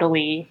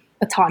bodily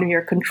autonomy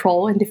or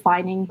control in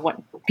defining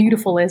what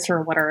beautiful is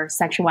or what our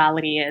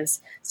sexuality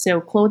is. So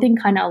clothing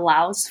kind of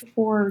allows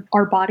for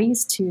our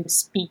bodies to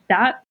speak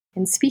that.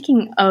 And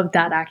speaking of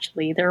that,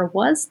 actually, there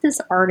was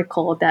this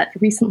article that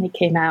recently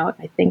came out.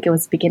 I think it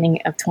was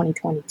beginning of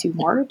 2022,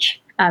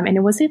 March. And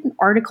it was an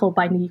article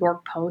by New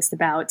York Post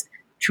about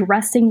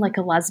dressing like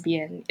a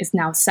lesbian is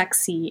now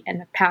sexy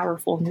and a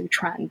powerful new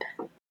trend.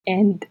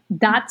 And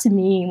that, to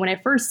me, when I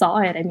first saw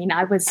it, I mean,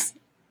 I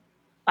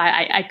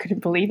couldn't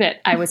believe it.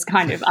 I was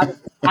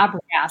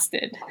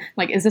flabbergasted.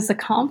 Like, is this a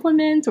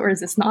compliment or is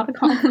this not a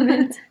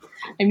compliment?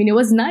 I mean, it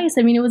was nice.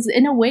 I mean, it was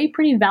in a way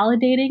pretty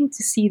validating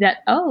to see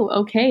that, oh,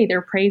 okay,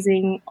 they're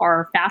praising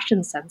our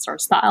fashion sense, our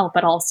style,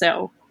 but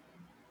also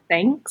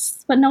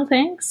thanks, but no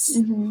thanks.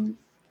 Mm-hmm.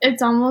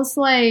 It's almost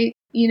like,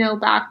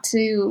 back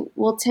to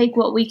we'll take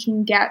what we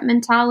can get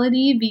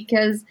mentality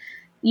because,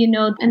 in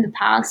the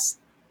past,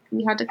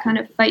 we had to kind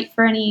of fight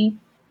for any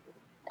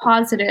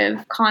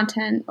positive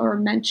content or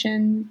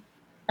mention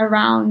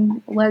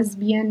around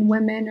lesbian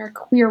women or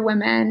queer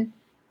women.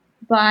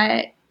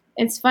 But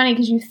it's funny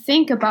because you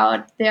think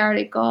about the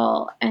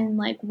article and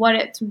like what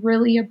it's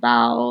really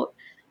about.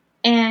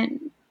 And,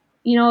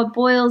 it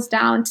boils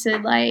down to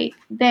like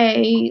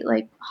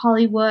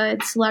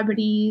Hollywood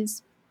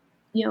celebrities,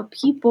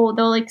 people,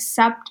 they'll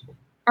accept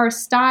our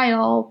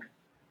style,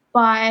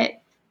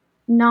 but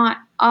not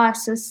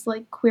us as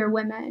like queer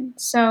women.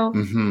 So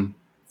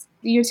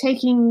you're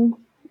taking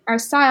our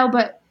style,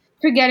 but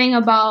forgetting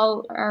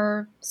about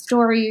our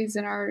stories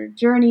and our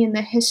journey in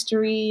the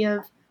history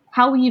of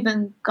how we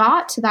even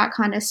got to that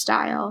kind of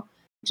style,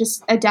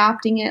 just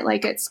adapting it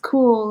like it's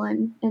cool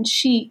and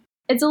chic.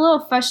 It's a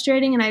little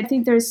frustrating, and I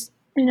think there's,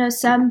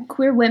 some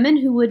queer women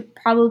who would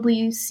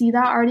probably see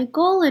that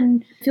article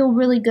and feel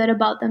really good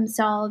about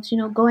themselves,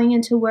 going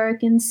into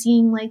work and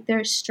seeing like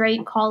their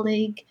straight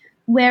colleague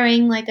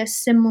wearing like a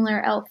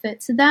similar outfit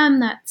to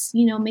them that's,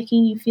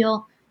 making you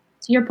feel,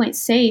 to your point,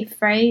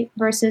 safe, right?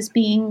 Versus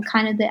being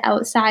kind of the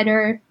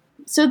outsider.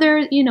 So there,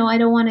 I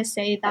don't want to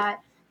say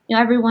that,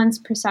 everyone's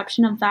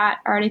perception of that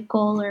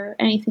article or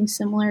anything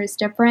similar is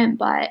different,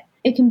 but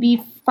it can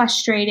be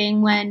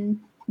frustrating when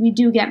we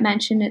do get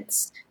mentioned.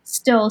 It's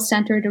still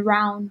centered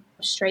around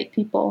straight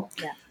people.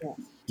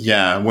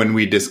 Yeah, when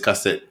we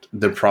discuss it,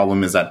 the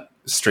problem is that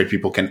straight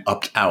people can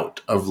opt out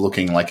of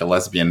looking like a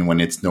lesbian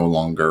when it's no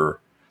longer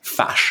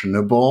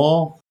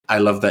fashionable. I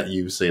love that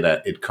you say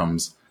that it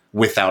comes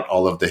without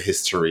all of the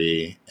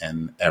history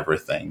and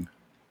everything.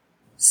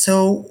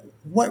 So,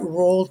 what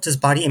role does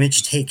body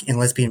image take in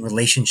lesbian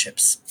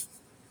relationships?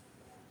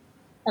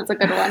 That's a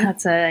good one.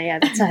 That's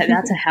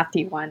a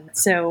hefty one.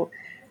 So,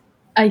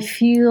 I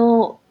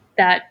feel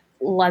that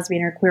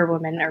lesbian or queer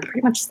women are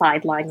pretty much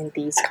sidelined in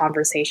these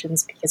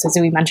conversations because, as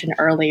we mentioned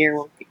earlier,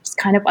 we're just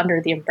kind of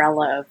under the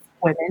umbrella of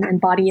women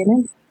and body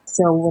image.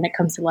 So, when it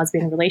comes to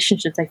lesbian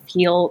relationships, I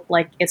feel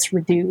like it's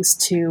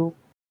reduced to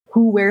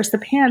who wears the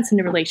pants in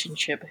the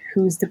relationship,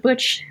 who's the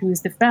butch,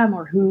 who's the femme,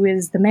 or who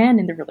is the man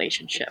in the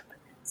relationship.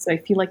 So I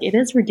feel like it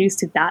is reduced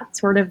to that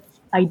sort of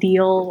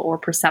ideal or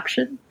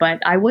perception. But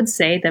I would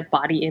say that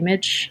body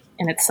image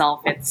in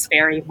itself, it's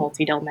very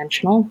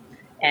multidimensional.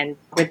 And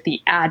with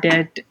the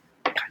added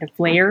kind of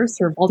layers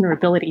or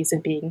vulnerabilities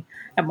of being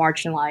a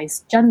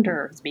marginalized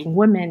gender, as being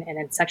women, and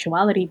then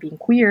sexuality, being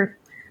queer,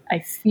 I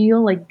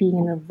feel like being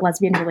in a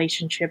lesbian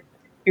relationship,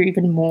 you're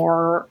even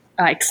more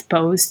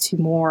exposed to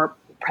more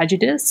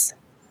prejudice.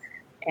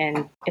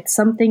 And it's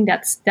something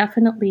that's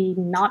definitely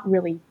not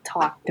really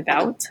talked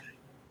about.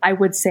 I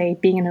would say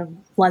being in a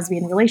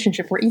lesbian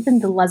relationship, or even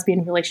the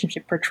lesbian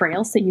relationship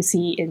portrayals that you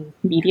see in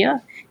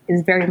media,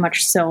 is very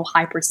much so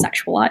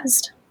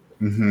hypersexualized.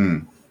 Mm-hmm.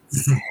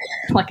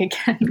 Like,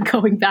 again,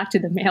 going back to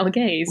the male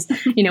gaze,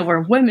 where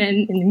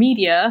women in the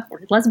media,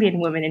 or lesbian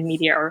women in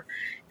media, are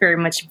very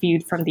much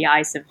viewed from the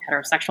eyes of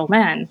heterosexual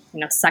men,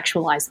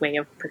 sexualized way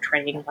of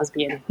portraying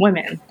lesbian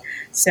women.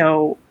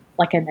 So,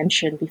 like I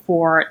mentioned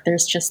before,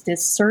 there's just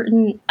this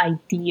certain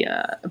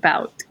idea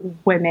about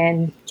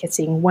women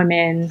kissing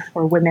women,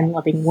 or women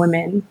loving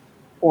women,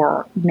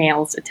 or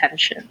males'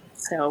 attention.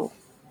 So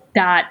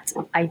that,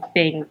 I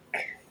think,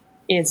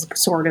 is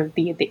sort of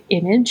the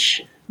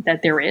image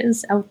that there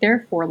is out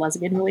there for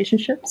lesbian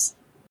relationships.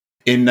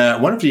 In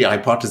one of the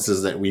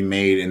hypotheses that we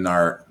made in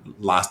our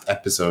last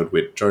episode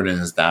with Jordan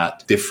is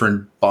that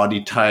different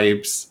body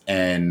types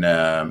and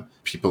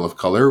people of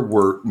color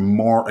were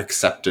more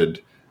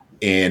accepted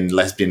in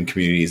lesbian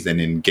communities than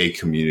in gay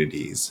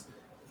communities.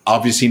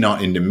 Obviously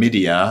not in the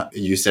media.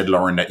 You said,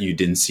 Lauren, that you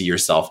didn't see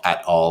yourself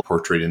at all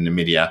portrayed in the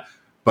media.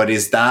 But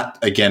is that,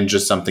 again,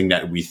 just something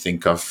that we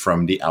think of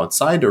from the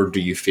outside, or do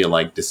you feel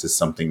like this is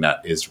something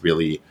that is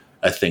really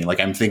a thing?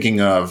 Like, I'm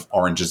thinking of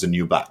Orange is the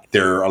New Black.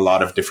 There are a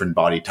lot of different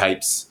body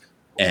types,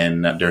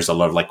 and there's a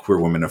lot of like queer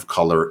women of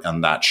color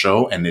on that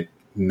show, and it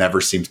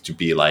never seems to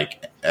be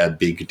like a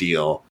big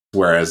deal.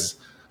 Whereas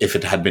if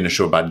it had been a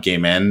show about gay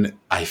men,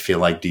 I feel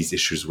like these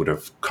issues would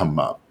have come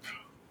up.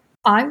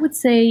 I would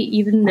say,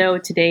 even though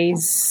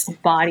today's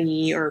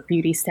body or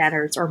beauty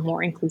standards are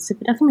more inclusive,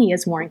 it definitely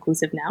is more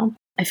inclusive now.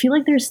 I feel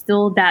like there's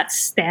still that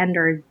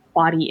standard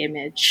body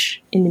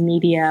image in the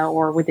media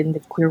or within the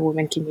queer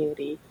woman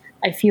community.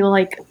 I feel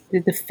like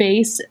the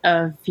face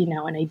of,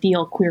 an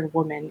ideal queer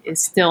woman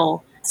is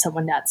still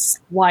someone that's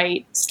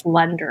white,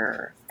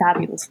 slender,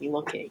 fabulously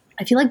looking.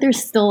 I feel like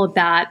there's still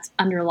that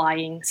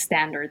underlying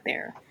standard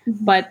there.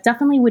 But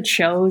definitely with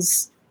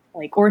shows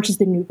like Orange is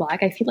the New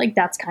Black, I feel like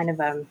that's kind of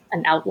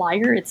an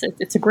outlier. It's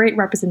a great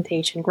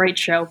representation, great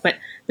show, but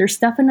there's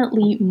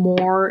definitely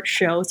more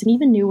shows and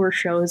even newer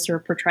shows or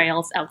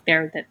portrayals out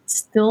there that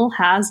still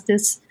has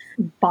this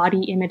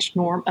body image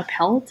norm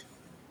upheld.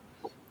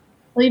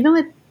 Well, even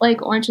with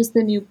like Orange is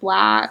the New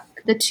Black,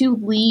 the two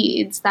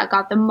leads that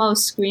got the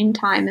most screen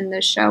time in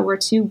the show were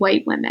two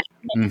white women.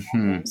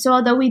 Mm-hmm. So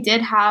although we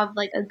did have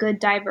like a good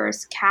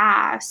diverse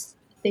cast,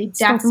 they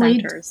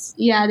definitely,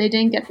 they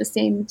didn't get the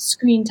same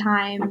screen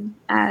time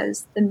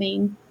as the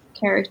main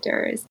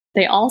characters.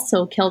 They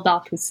also killed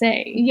off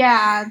Hussein.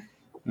 Yeah.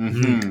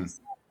 Mm-hmm. There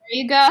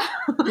you go.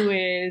 Who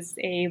is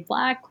a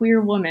Black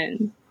queer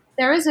woman.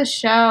 There was a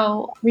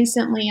show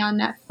recently on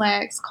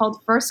Netflix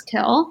called First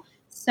Kill.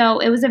 So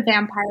it was a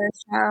vampire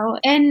show,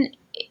 and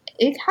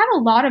it had a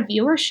lot of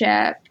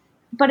viewership,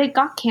 but it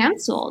got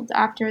canceled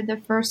after the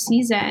first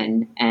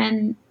season.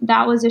 And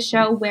that was a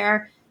show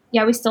where,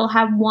 we still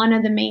have one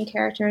of the main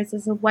characters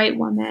as a white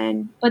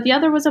woman, but the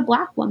other was a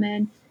Black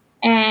woman,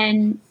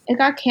 and it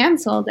got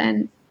canceled.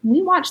 And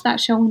we watched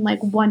that show in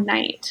like one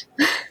night.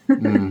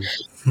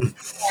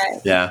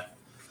 Yeah.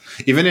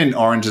 Even in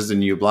Orange is the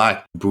New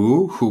Black,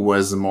 Boo, who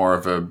was more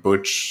of a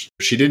butch,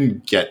 she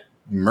didn't get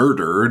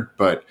murdered,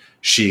 but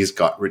she's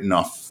got written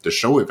off the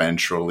show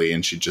eventually,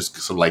 and she just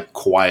sort of like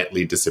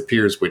quietly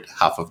disappears with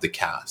half of the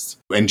cast.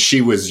 And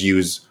she was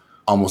used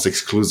almost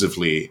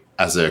exclusively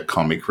as a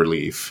comic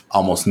relief,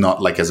 almost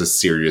not like as a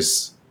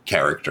serious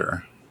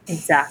character.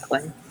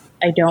 Exactly.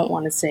 I don't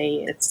want to say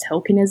it's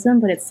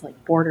tokenism, but it's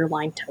like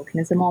borderline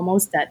tokenism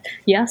almost, that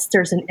yes,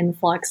 there's an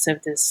influx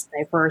of this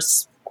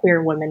diverse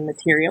queer women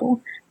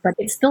material, but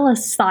it's still a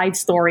side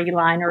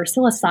storyline or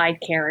still a side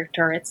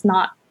character. It's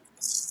not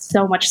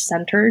so much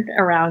centered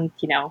around,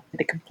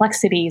 the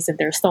complexities of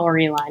their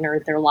storyline or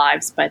their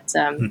lives, but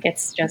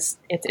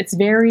it's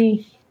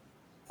very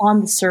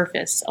on the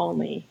surface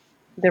only,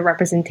 the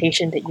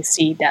representation that you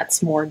see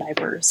that's more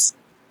diverse.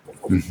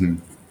 Mm-hmm.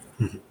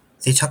 Mm-hmm.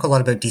 They talk a lot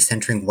about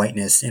decentering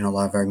whiteness in a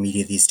lot of our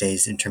media these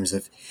days in terms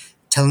of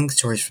telling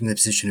stories from the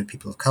position of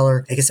people of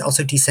color. I guess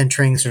also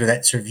decentering sort of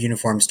that sort of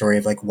uniform story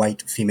of like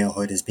white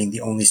femalehood as being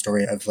the only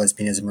story of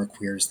lesbianism or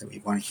queers that we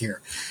want to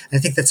hear. And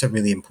I think that's a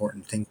really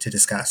important thing to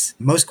discuss.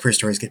 Most queer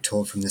stories get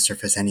told from the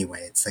surface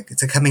anyway. It's like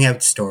it's a coming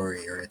out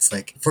story, or it's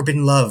like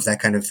forbidden love,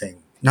 that kind of thing.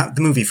 Not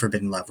the movie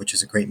Forbidden Love, which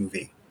is a great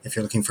movie if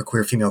you're looking for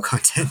queer female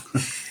content.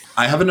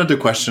 I have another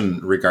question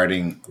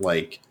regarding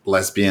like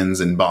lesbians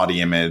and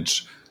body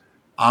image.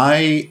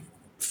 I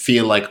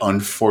feel like,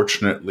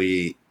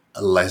 unfortunately,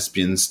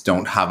 lesbians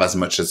don't have as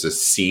much as a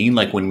scene.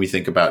 Like when we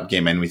think about gay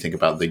men, we think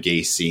about the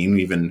gay scene,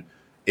 even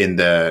in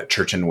the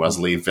Church and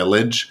Wesley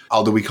Village.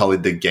 Although we call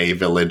it the gay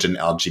village and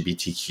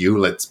LGBTQ,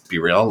 let's be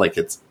real, like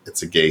it's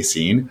a gay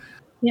scene.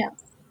 Yeah.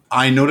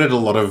 I know that a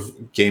lot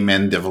of gay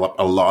men develop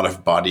a lot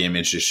of body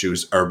image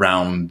issues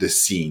around the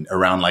scene,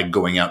 around like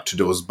going out to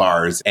those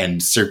bars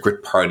and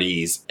circuit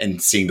parties and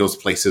seeing those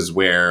places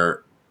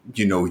where,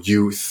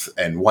 youth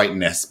and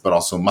whiteness, but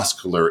also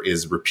muscular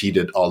is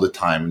repeated all the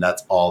time. And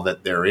that's all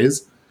that there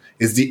is.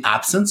 Is the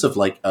absence of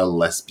like a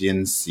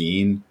lesbian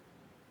scene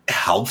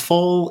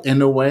helpful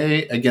in a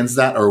way against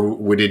that? Or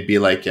would it be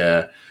like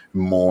a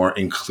more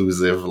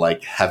inclusive,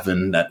 like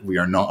heaven that we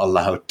are not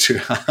allowed to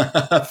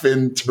have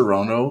in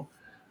Toronto?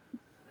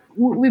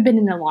 We've been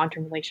in a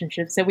long-term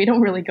relationship, so we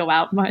don't really go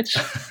out much.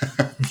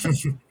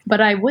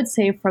 But I would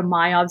say from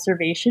my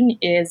observation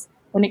is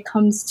when it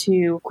comes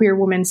to queer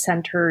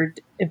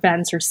women-centered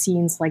events or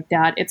scenes like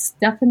that, it's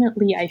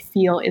definitely, I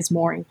feel, is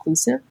more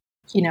inclusive.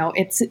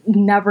 It's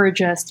never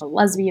just a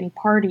lesbian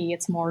party.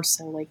 It's more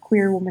so like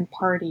queer woman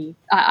party.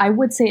 I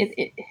would say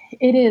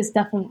it is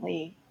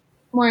definitely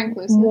more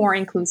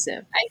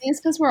inclusive. I think it's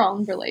because we're all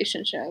in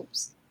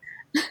relationships.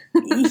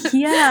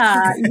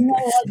 Yeah, I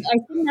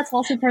think that's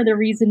also part of the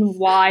reason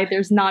why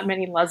there's not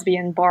many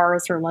lesbian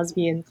bars or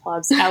lesbian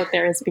clubs out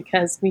there, is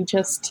because we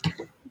just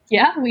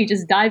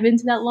dive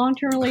into that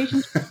long-term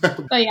relationship.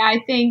 But yeah, I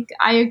think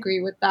I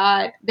agree with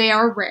that. They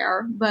are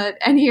rare, but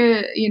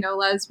any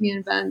lesbian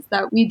events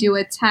that we do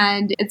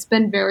attend, it's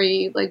been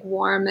very like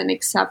warm and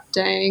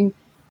accepting.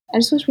 I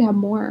just wish we had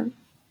more.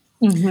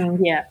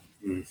 Mm-hmm, yeah.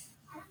 Mm.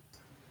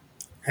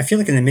 I feel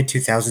like in the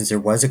mid-2000s, there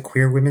was a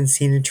queer women's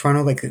scene in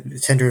Toronto, like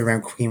centered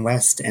around Queen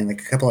West and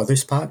like a couple other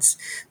spots,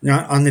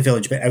 not on the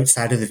Village, but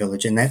outside of the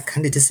Village. And that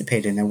kind of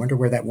dissipated. And I wonder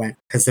where that went,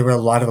 because there were a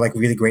lot of like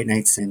really great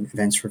nights and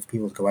events for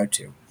people to go out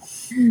to.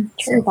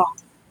 Cherry Bomb.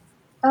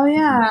 Oh,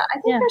 yeah. I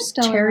think they're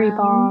still Cherry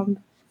around.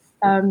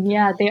 Bomb.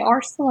 Yeah, they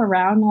are still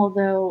around,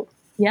 although,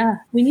 yeah.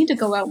 We need to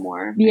go out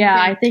more. Yeah,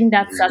 I think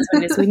that's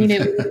what it is. We need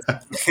to go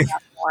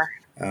out more.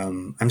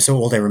 I'm so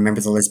old, I remember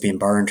the lesbian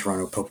bar in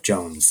Toronto, Pope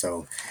Jones,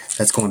 so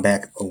that's going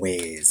back a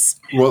ways.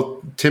 Well,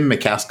 Tim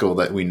McCaskill,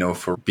 that we know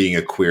for being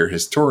a queer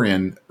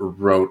historian,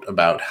 wrote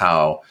about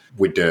how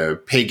with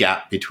the pay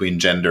gap between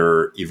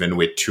gender, even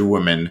with two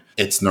women,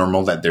 it's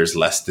normal that there's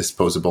less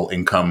disposable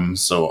income.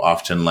 So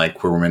often like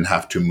queer women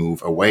have to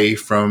move away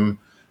from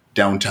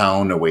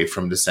downtown, away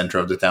from the center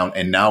of the town.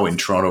 And now in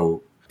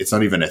Toronto, it's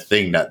not even a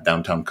thing that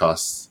downtown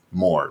costs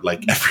more,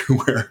 like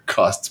everywhere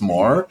costs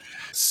more.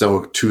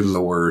 So to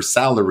lower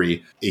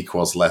salary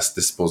equals less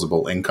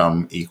disposable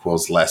income,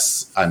 equals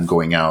less I'm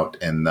going out,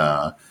 and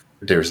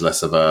there's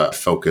less of a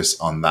focus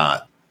on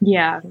that.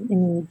 Yeah,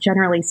 and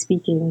generally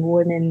speaking,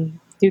 women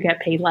do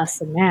get paid less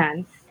than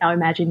men. Now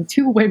imagine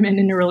two women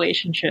in a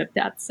relationship.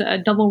 That's a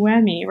double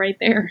whammy right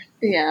there.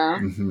 Yeah,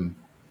 Mm-hmm.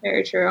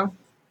 Very true.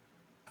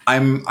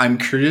 I'm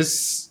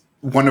curious.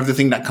 One of the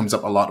things that comes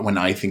up a lot when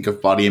I think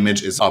of body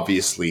image is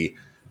obviously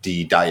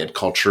the diet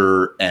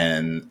culture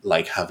and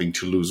like having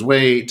to lose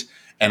weight.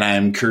 And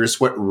I'm curious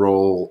what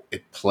role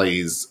it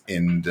plays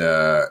in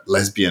the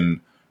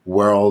lesbian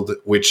world,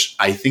 which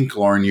I think,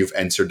 Lauren, you've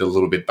answered a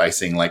little bit by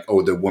saying like,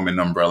 oh, the woman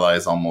umbrella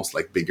is almost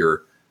like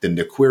bigger than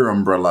the queer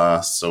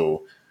umbrella.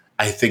 So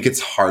I think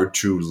it's hard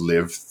to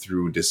live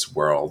through this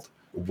world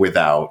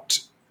without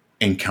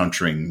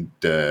encountering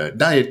the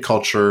diet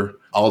culture.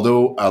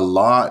 Although a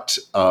lot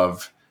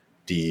of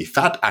the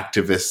fat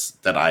activists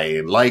that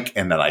I like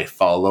and that I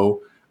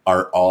follow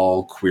are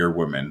all queer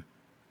women.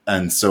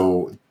 And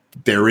so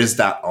there is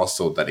that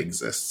also that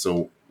exists.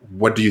 So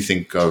what do you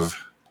think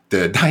of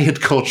the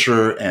diet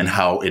culture and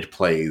how it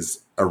plays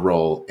a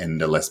role in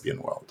the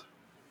lesbian world?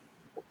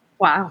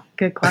 Wow,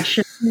 good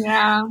question.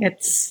 Yeah.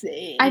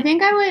 I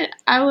think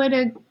I would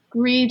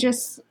agree,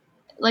 just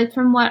like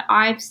from what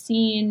I've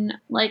seen,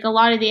 like a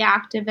lot of the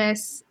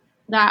activists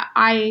that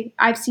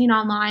I've seen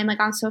online,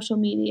 like on social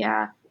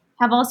media,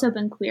 have also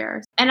been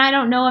queer. And I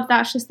don't know if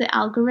that's just the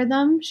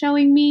algorithm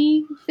showing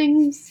me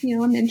things,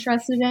 I'm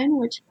interested in,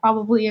 which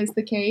probably is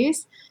the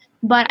case.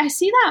 But I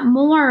see that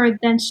more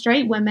than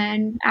straight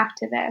women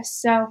activists.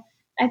 So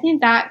I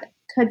think that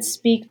could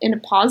speak in a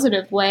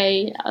positive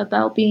way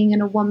about being in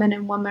a woman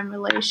and woman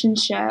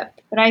relationship.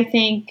 But I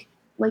think,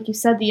 like you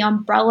said, the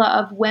umbrella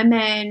of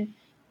women,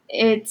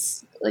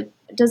 it's like,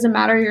 it doesn't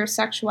matter your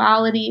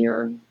sexuality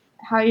or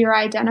how you're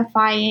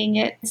identifying,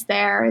 it's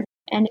there.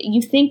 And you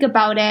think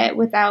about it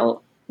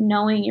without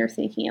knowing you're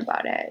thinking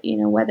about it,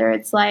 whether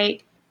it's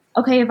like,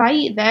 okay, if I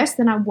eat this,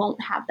 then I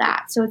won't have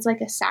that. So it's like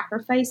a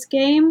sacrifice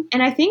game.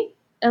 And I think,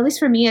 at least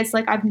for me, it's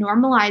like I've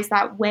normalized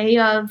that way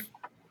of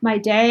my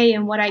day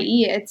and what I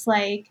eat. It's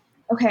like,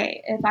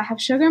 okay, if I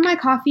have sugar in my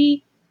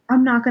coffee,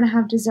 I'm not going to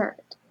have dessert.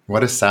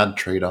 What a sad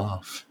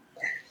trade-off.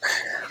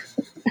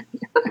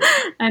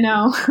 I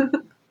know.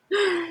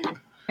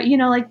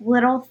 Like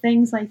little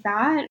things like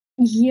that.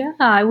 Yeah,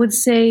 I would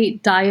say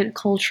diet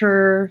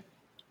culture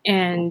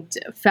and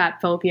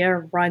fat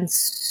phobia runs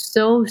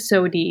so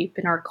deep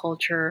in our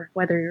culture,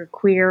 whether you're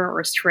queer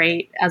or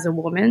straight. As a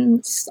woman,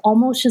 it's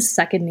almost just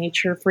second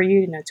nature for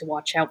you, to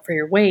watch out for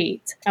your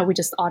weight. I would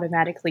just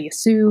automatically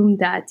assume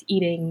that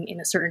eating in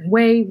a certain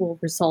way will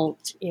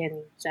result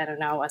in,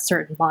 a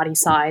certain body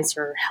size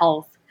or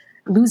health.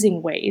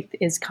 Losing weight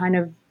is kind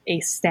of a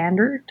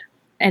standard.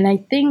 And I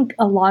think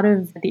a lot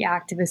of the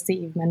activists that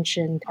you've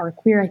mentioned are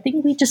queer. I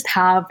think we just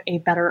have a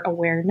better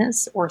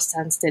awareness or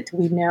sense that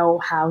we know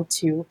how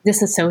to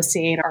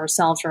disassociate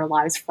ourselves or our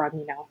lives from,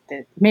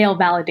 the male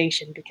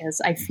validation,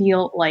 because I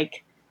feel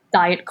like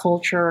diet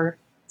culture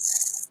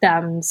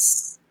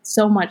stems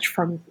so much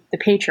from the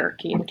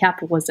patriarchy and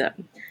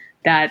capitalism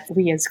that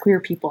we as queer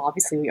people,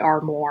 obviously, we are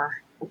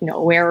more,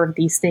 aware of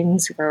these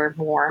things. We're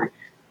more,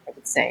 I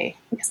would say,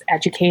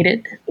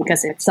 educated,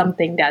 because it's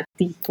something that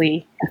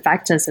deeply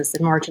affects us as a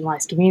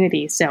marginalized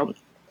community. So,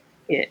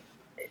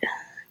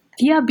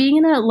 being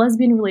in a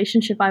lesbian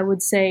relationship, I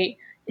would say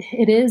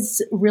it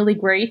is really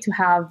great to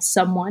have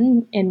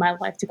someone in my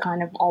life to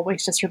kind of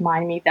always just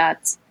remind me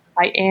that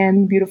I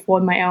am beautiful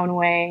in my own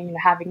way.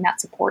 Having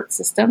that support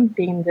system,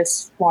 being in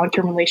this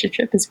long-term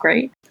relationship is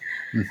great.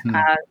 Mm-hmm.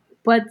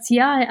 But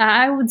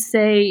I would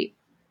say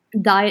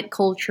diet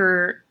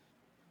culture,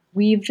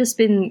 we've just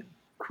been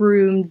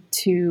groomed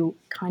to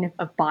kind of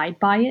abide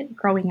by it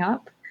growing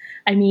up.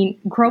 I mean,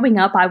 growing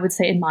up, I would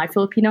say in my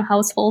Filipino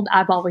household,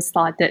 I've always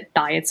thought that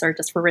diets are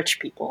just for rich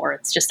people, or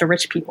it's just a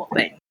rich people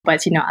thing.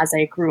 But, as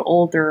I grew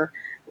older,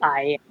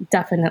 I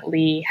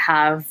definitely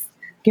have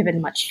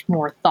given much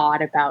more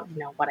thought about,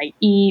 what I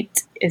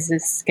eat. Is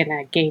this going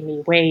to gain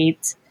me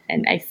weight?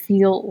 And I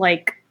feel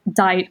like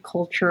diet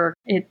culture,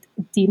 it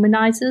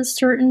demonizes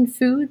certain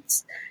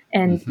foods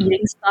and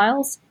eating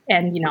styles.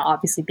 And,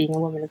 obviously being a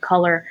woman of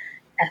color,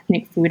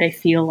 ethnic food, I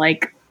feel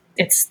like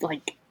it's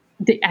like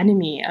the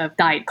enemy of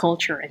diet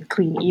culture and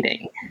clean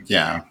eating.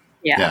 Yeah.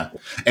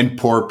 And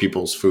poor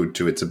people's food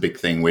too. It's a big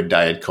thing with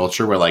diet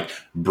culture, where like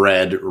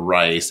bread,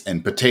 rice,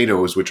 and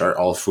potatoes, which are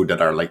all food that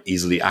are like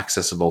easily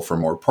accessible for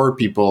more poor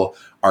people,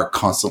 are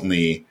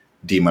constantly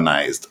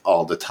demonized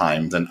all the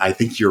time. And I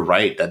think you're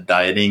right that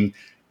dieting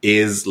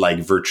is like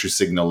virtue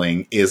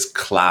signaling, is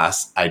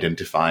class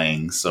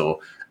identifying. So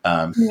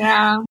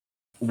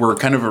we're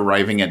kind of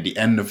arriving at the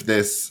end of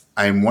this.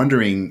 I'm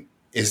wondering,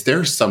 is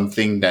there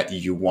something that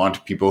you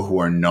want people who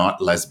are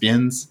not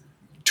lesbians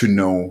to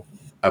know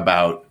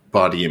about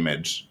body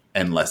image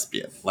and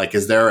lesbian? Like,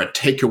 is there a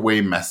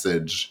takeaway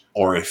message?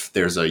 Or if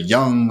there's a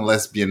young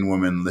lesbian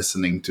woman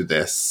listening to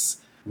this,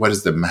 what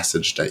is the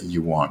message that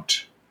you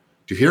want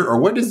to hear? Or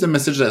what is the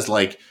message that's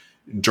like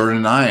Jordan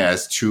and I,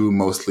 as two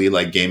mostly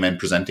like gay men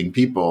presenting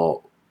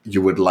people,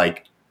 you would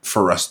like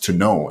for us to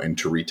know and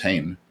to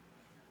retain?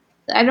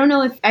 I don't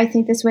know if I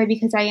think this way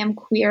because I am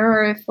queer,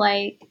 or if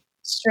like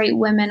straight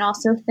women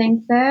also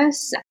think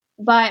this.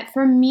 But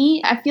for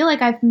me, I feel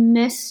like I've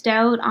missed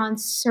out on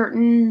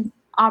certain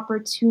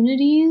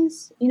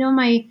opportunities,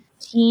 my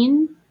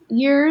teen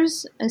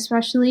years,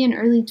 especially in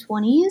early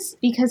 20s,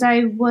 because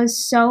I was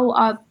so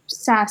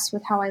obsessed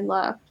with how I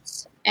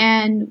looked.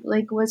 And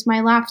like, was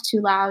my laugh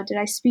too loud? Did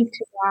I speak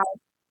too loud?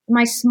 Am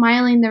I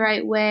smiling the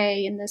right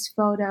way in this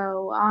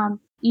photo?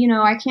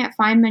 I can't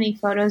find many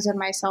photos of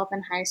myself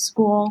in high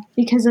school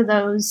because of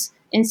those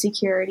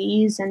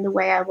insecurities and the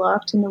way I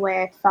looked and the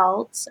way I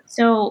felt.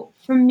 So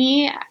for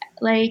me,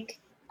 like,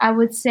 I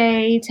would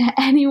say to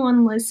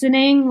anyone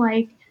listening,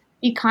 like,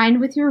 be kind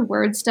with your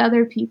words to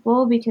other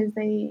people, because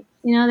they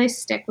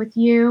stick with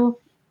you.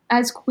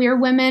 As queer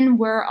women,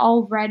 we're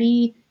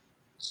already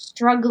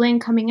struggling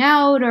coming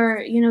out,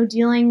 or,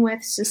 dealing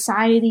with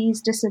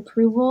society's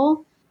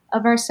disapproval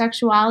of our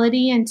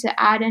sexuality, and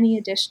to add any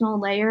additional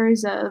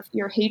layers of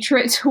your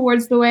hatred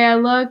towards the way I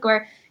look,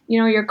 or,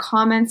 your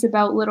comments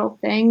about little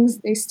things,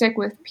 they stick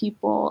with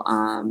people.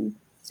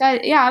 So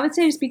I would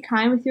say just be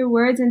kind with your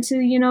words, and to,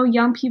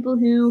 young people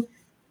who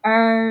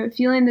are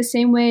feeling the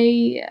same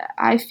way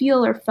I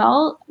feel or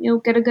felt,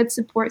 get a good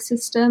support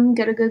system,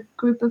 get a good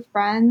group of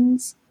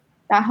friends.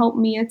 That helped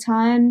me a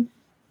ton.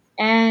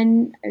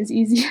 And as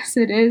easy as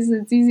it is,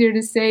 it's easier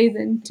to say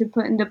than to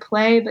put into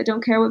play, but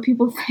don't care what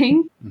people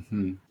think.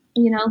 Mm-hmm.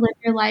 Live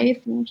your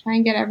life, try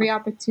and get every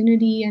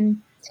opportunity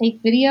and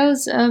take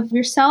videos of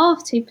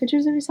yourself, take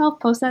pictures of yourself,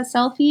 post that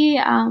selfie.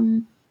 I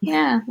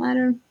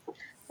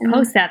don't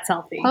Post that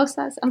selfie. Post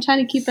that. I'm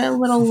trying to keep it a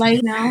little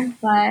light now,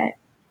 but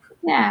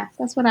yeah,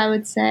 that's what I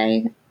would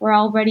say. We're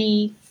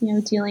already,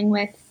 dealing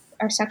with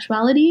our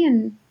sexuality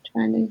and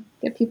trying to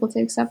get people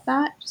to accept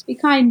that. Just be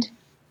kind.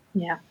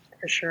 Yeah,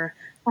 for sure.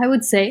 I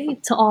would say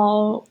to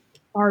all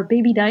our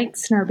baby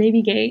dykes and our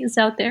baby gays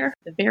out there,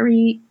 the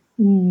very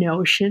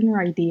notion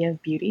or idea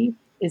of beauty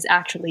is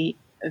actually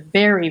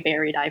very,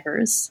 very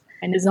diverse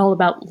and is all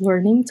about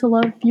learning to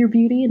love your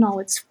beauty in all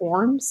its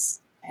forms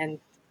and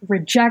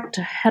reject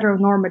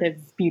heteronormative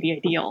beauty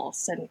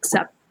ideals and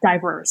accept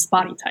diverse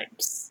body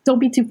types. Don't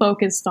be too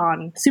focused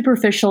on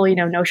superficial,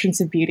 notions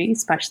of beauty,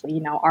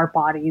 especially, our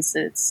bodies.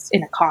 It's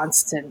in a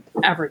constant,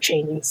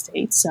 ever-changing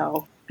state.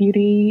 So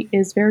beauty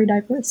is very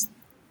diverse.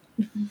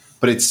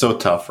 But it's so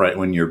tough, right?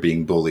 When you're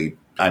being bullied.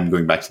 I'm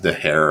going back to the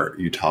hair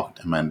you talked,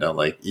 Amanda.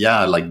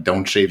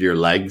 Don't shave your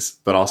legs,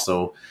 but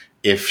also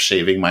if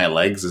shaving my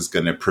legs is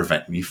going to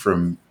prevent me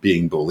from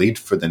being bullied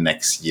for the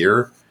next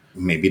year,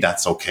 maybe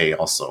that's okay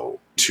also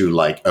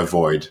to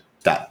avoid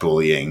that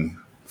bullying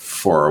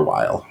for a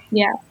while.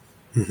 Yeah.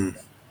 Mm-hmm.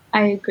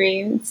 I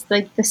agree. It's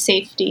like the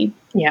safety.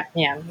 Yeah,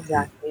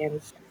 exactly.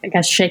 And I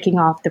guess shaking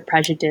off the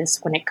prejudice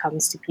when it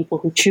comes to people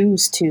who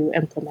choose to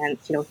implement,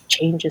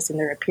 changes in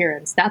their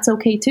appearance. That's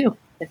okay too.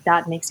 If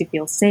that makes you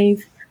feel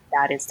safe,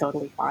 that is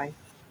totally fine.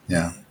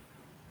 Yeah.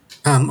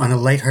 On a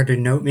lighthearted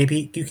note,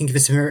 maybe you can give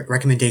us some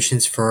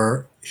recommendations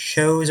for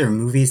shows or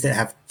movies that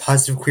have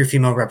positive queer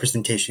female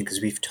representation,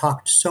 because we've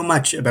talked so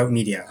much about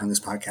media on this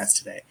podcast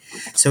today.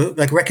 So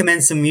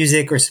recommend some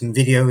music or some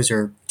videos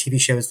or TV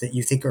shows that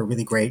you think are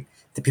really great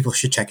that people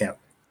should check out.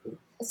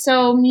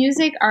 So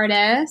music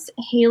artist,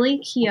 Hayley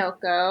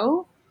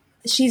Kiyoko.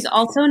 She's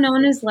also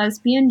known as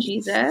Lesbian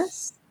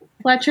Jesus.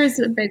 Fletcher's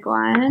a big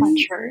one.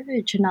 Fletcher,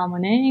 Janelle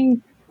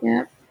Monáe.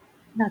 Yep.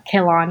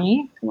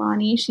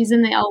 Kehlani. She's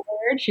in the L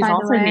Word. She's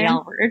also in the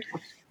L Word.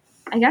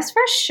 I guess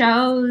for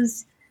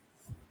shows,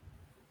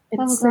 I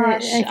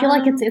feel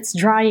like it's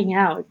drying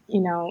out.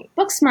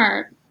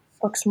 Booksmart.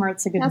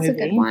 Booksmart's a good movie. That's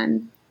a good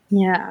one.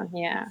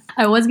 Yeah.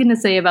 I was going to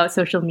say about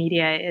social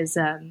media is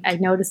I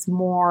noticed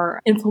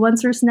more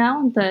influencers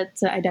now that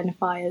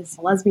identify as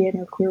lesbian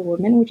or queer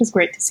women, which is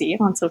great to see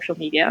on social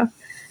media.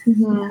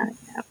 Mm-hmm.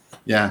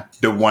 Yeah.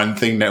 The one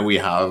thing that we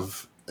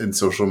have in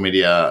social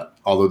media,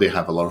 although they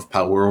have a lot of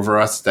power over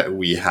us, that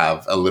we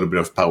have a little bit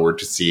of power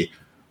to see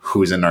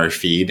who's in our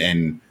feed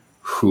and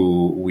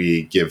who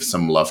we give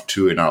some love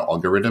to in our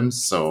algorithms.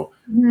 So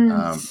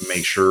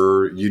make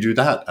sure you do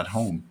that at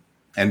home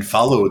and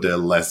follow the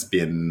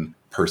lesbian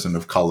person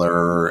of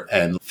color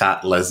and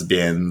fat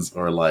lesbians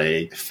or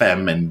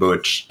femme and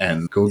butch,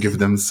 and go give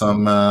them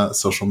some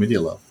social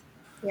media love.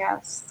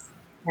 Yes.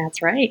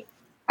 That's right.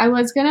 I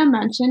was going to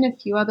mention a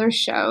few other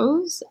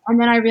shows, and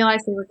then I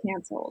realized they were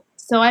canceled.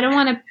 So I don't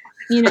want to,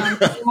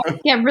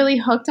 get really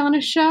hooked on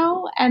a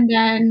show, and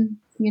then,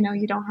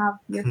 you don't have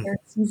your third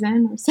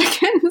season or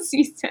second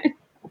season.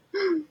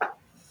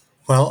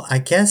 Well, I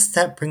guess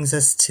that brings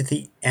us to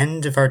the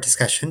end of our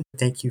discussion.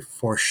 Thank you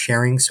for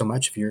sharing so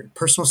much of your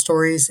personal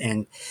stories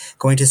and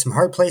going to some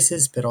hard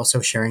places, but also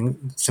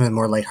sharing some of the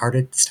more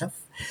lighthearted stuff.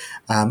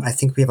 I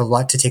think we have a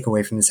lot to take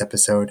away from this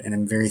episode, and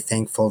I'm very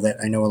thankful that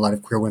I know a lot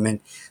of queer women,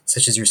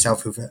 such as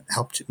yourself, who've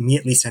helped me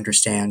at least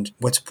understand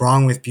what's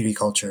wrong with beauty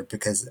culture,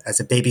 because as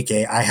a baby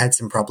gay, I had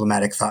some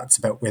problematic thoughts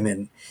about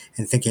women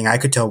and thinking I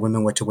could tell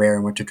women what to wear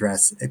and what to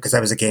dress because I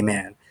was a gay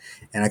man,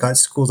 and I got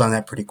schooled on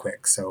that pretty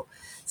quick. So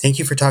thank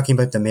you for talking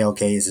about the male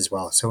gaze as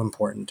well. So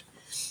important.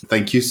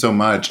 Thank you so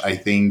much. I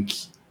think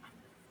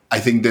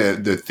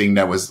the thing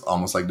that was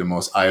almost the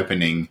most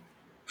eye-opening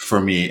for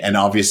me, and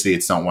obviously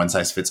it's not one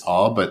size fits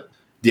all, but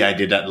the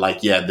idea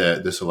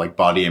that the sort of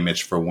body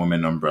image for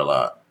women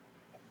umbrella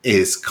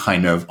is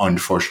kind of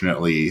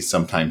unfortunately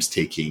sometimes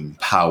taking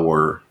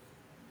power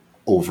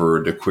over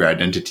the queer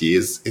identity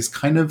is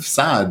kind of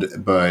sad,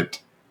 but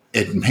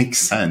it makes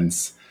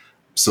sense.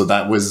 So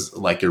that was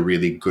a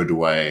really good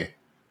way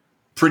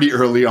pretty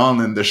early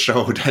on in the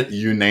show that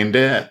you named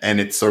it, and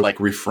it sort of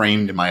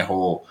reframed my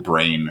whole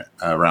brain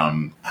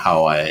around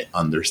how I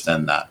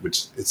understand that,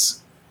 which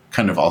is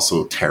kind of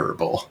also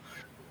terrible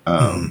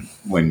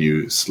when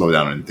you slow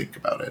down and think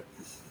about it.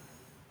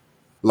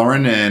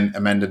 Lauren and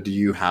Amanda, do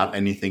you have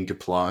anything to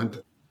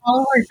plug?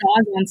 Follow our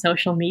dog on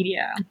social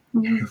media.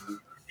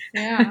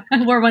 Yeah.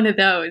 We're one of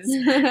those.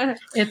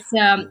 It's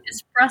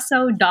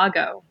Espresso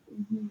Doggo.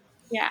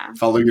 Yeah.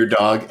 Follow your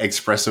dog,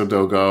 Espresso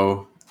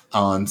Doggo,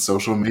 on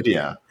social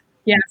media.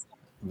 Yes.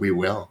 We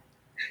will.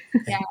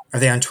 Yeah. Are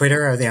they on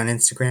Twitter? Are they on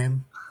Instagram?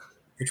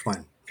 Which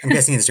one? I'm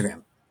guessing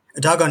Instagram. A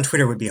dog on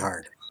Twitter would be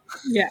hard.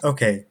 Yeah.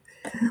 Okay.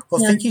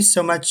 Well, thank you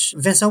so much.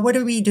 Vincent, what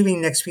are we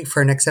doing next week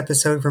for our next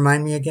episode?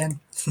 Remind me again.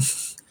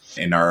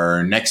 In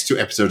our next 2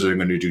 episodes, we're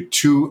going to do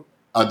 2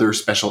 other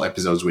special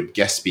episodes with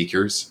guest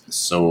speakers.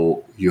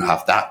 So you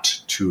have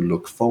that to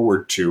look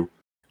forward to.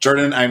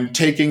 Jordan, I'm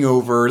taking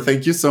over.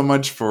 Thank you so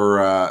much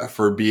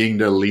for being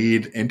the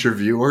lead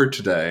interviewer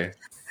today.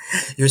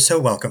 You're so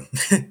welcome.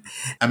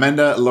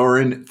 Amanda,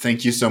 Lauren,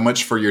 thank you so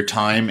much for your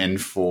time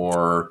and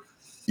for,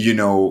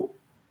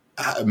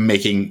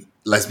 making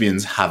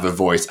lesbians have a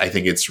voice. I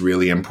think it's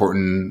really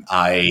important.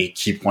 I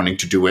keep wanting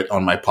to do it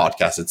on my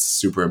podcast. It's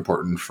super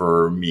important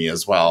for me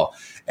as well.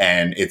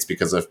 And it's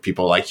because of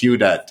people like you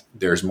that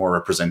there's more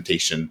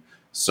representation.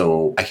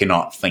 So I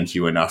cannot thank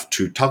you enough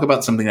to talk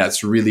about something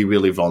that's really,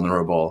 really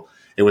vulnerable.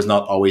 It was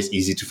not always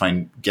easy to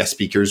find guest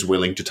speakers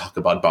willing to talk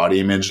about body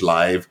image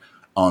live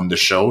on the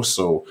show.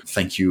 So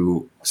thank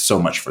you so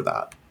much for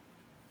that.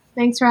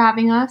 Thanks for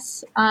having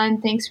us,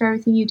 and thanks for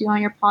everything you do on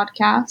your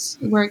podcast.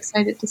 We're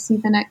excited to see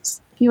the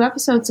next few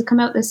episodes to come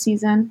out this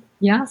season.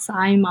 Yes,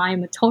 I'm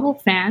a total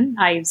fan.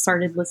 I've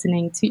started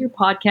listening to your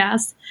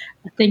podcast.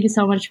 Thank you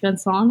so much,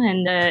 Vincent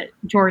and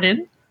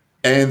Jordan.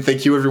 And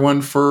thank you,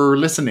 everyone, for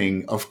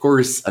listening. Of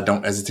course,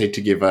 don't hesitate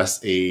to give us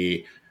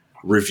a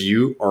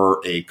review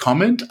or a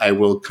comment. I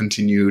will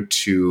continue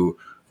to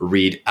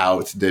read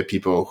out the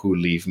people who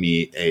leave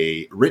me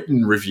a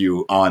written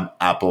review on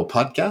Apple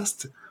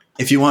Podcast.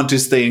 If you want to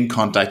stay in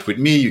contact with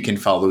me, you can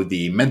follow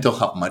the Mental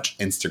Health Much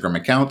Instagram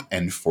account.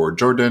 And for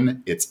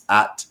Jordan, it's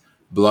at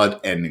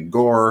Blood and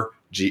Gore,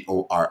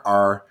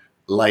 GORR,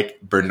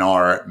 like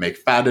Bernard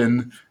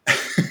McFadden.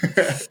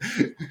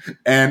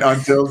 And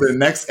until the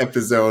next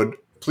episode,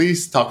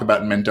 please talk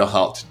about mental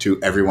health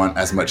to everyone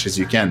as much as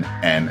you can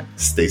and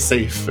stay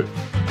safe.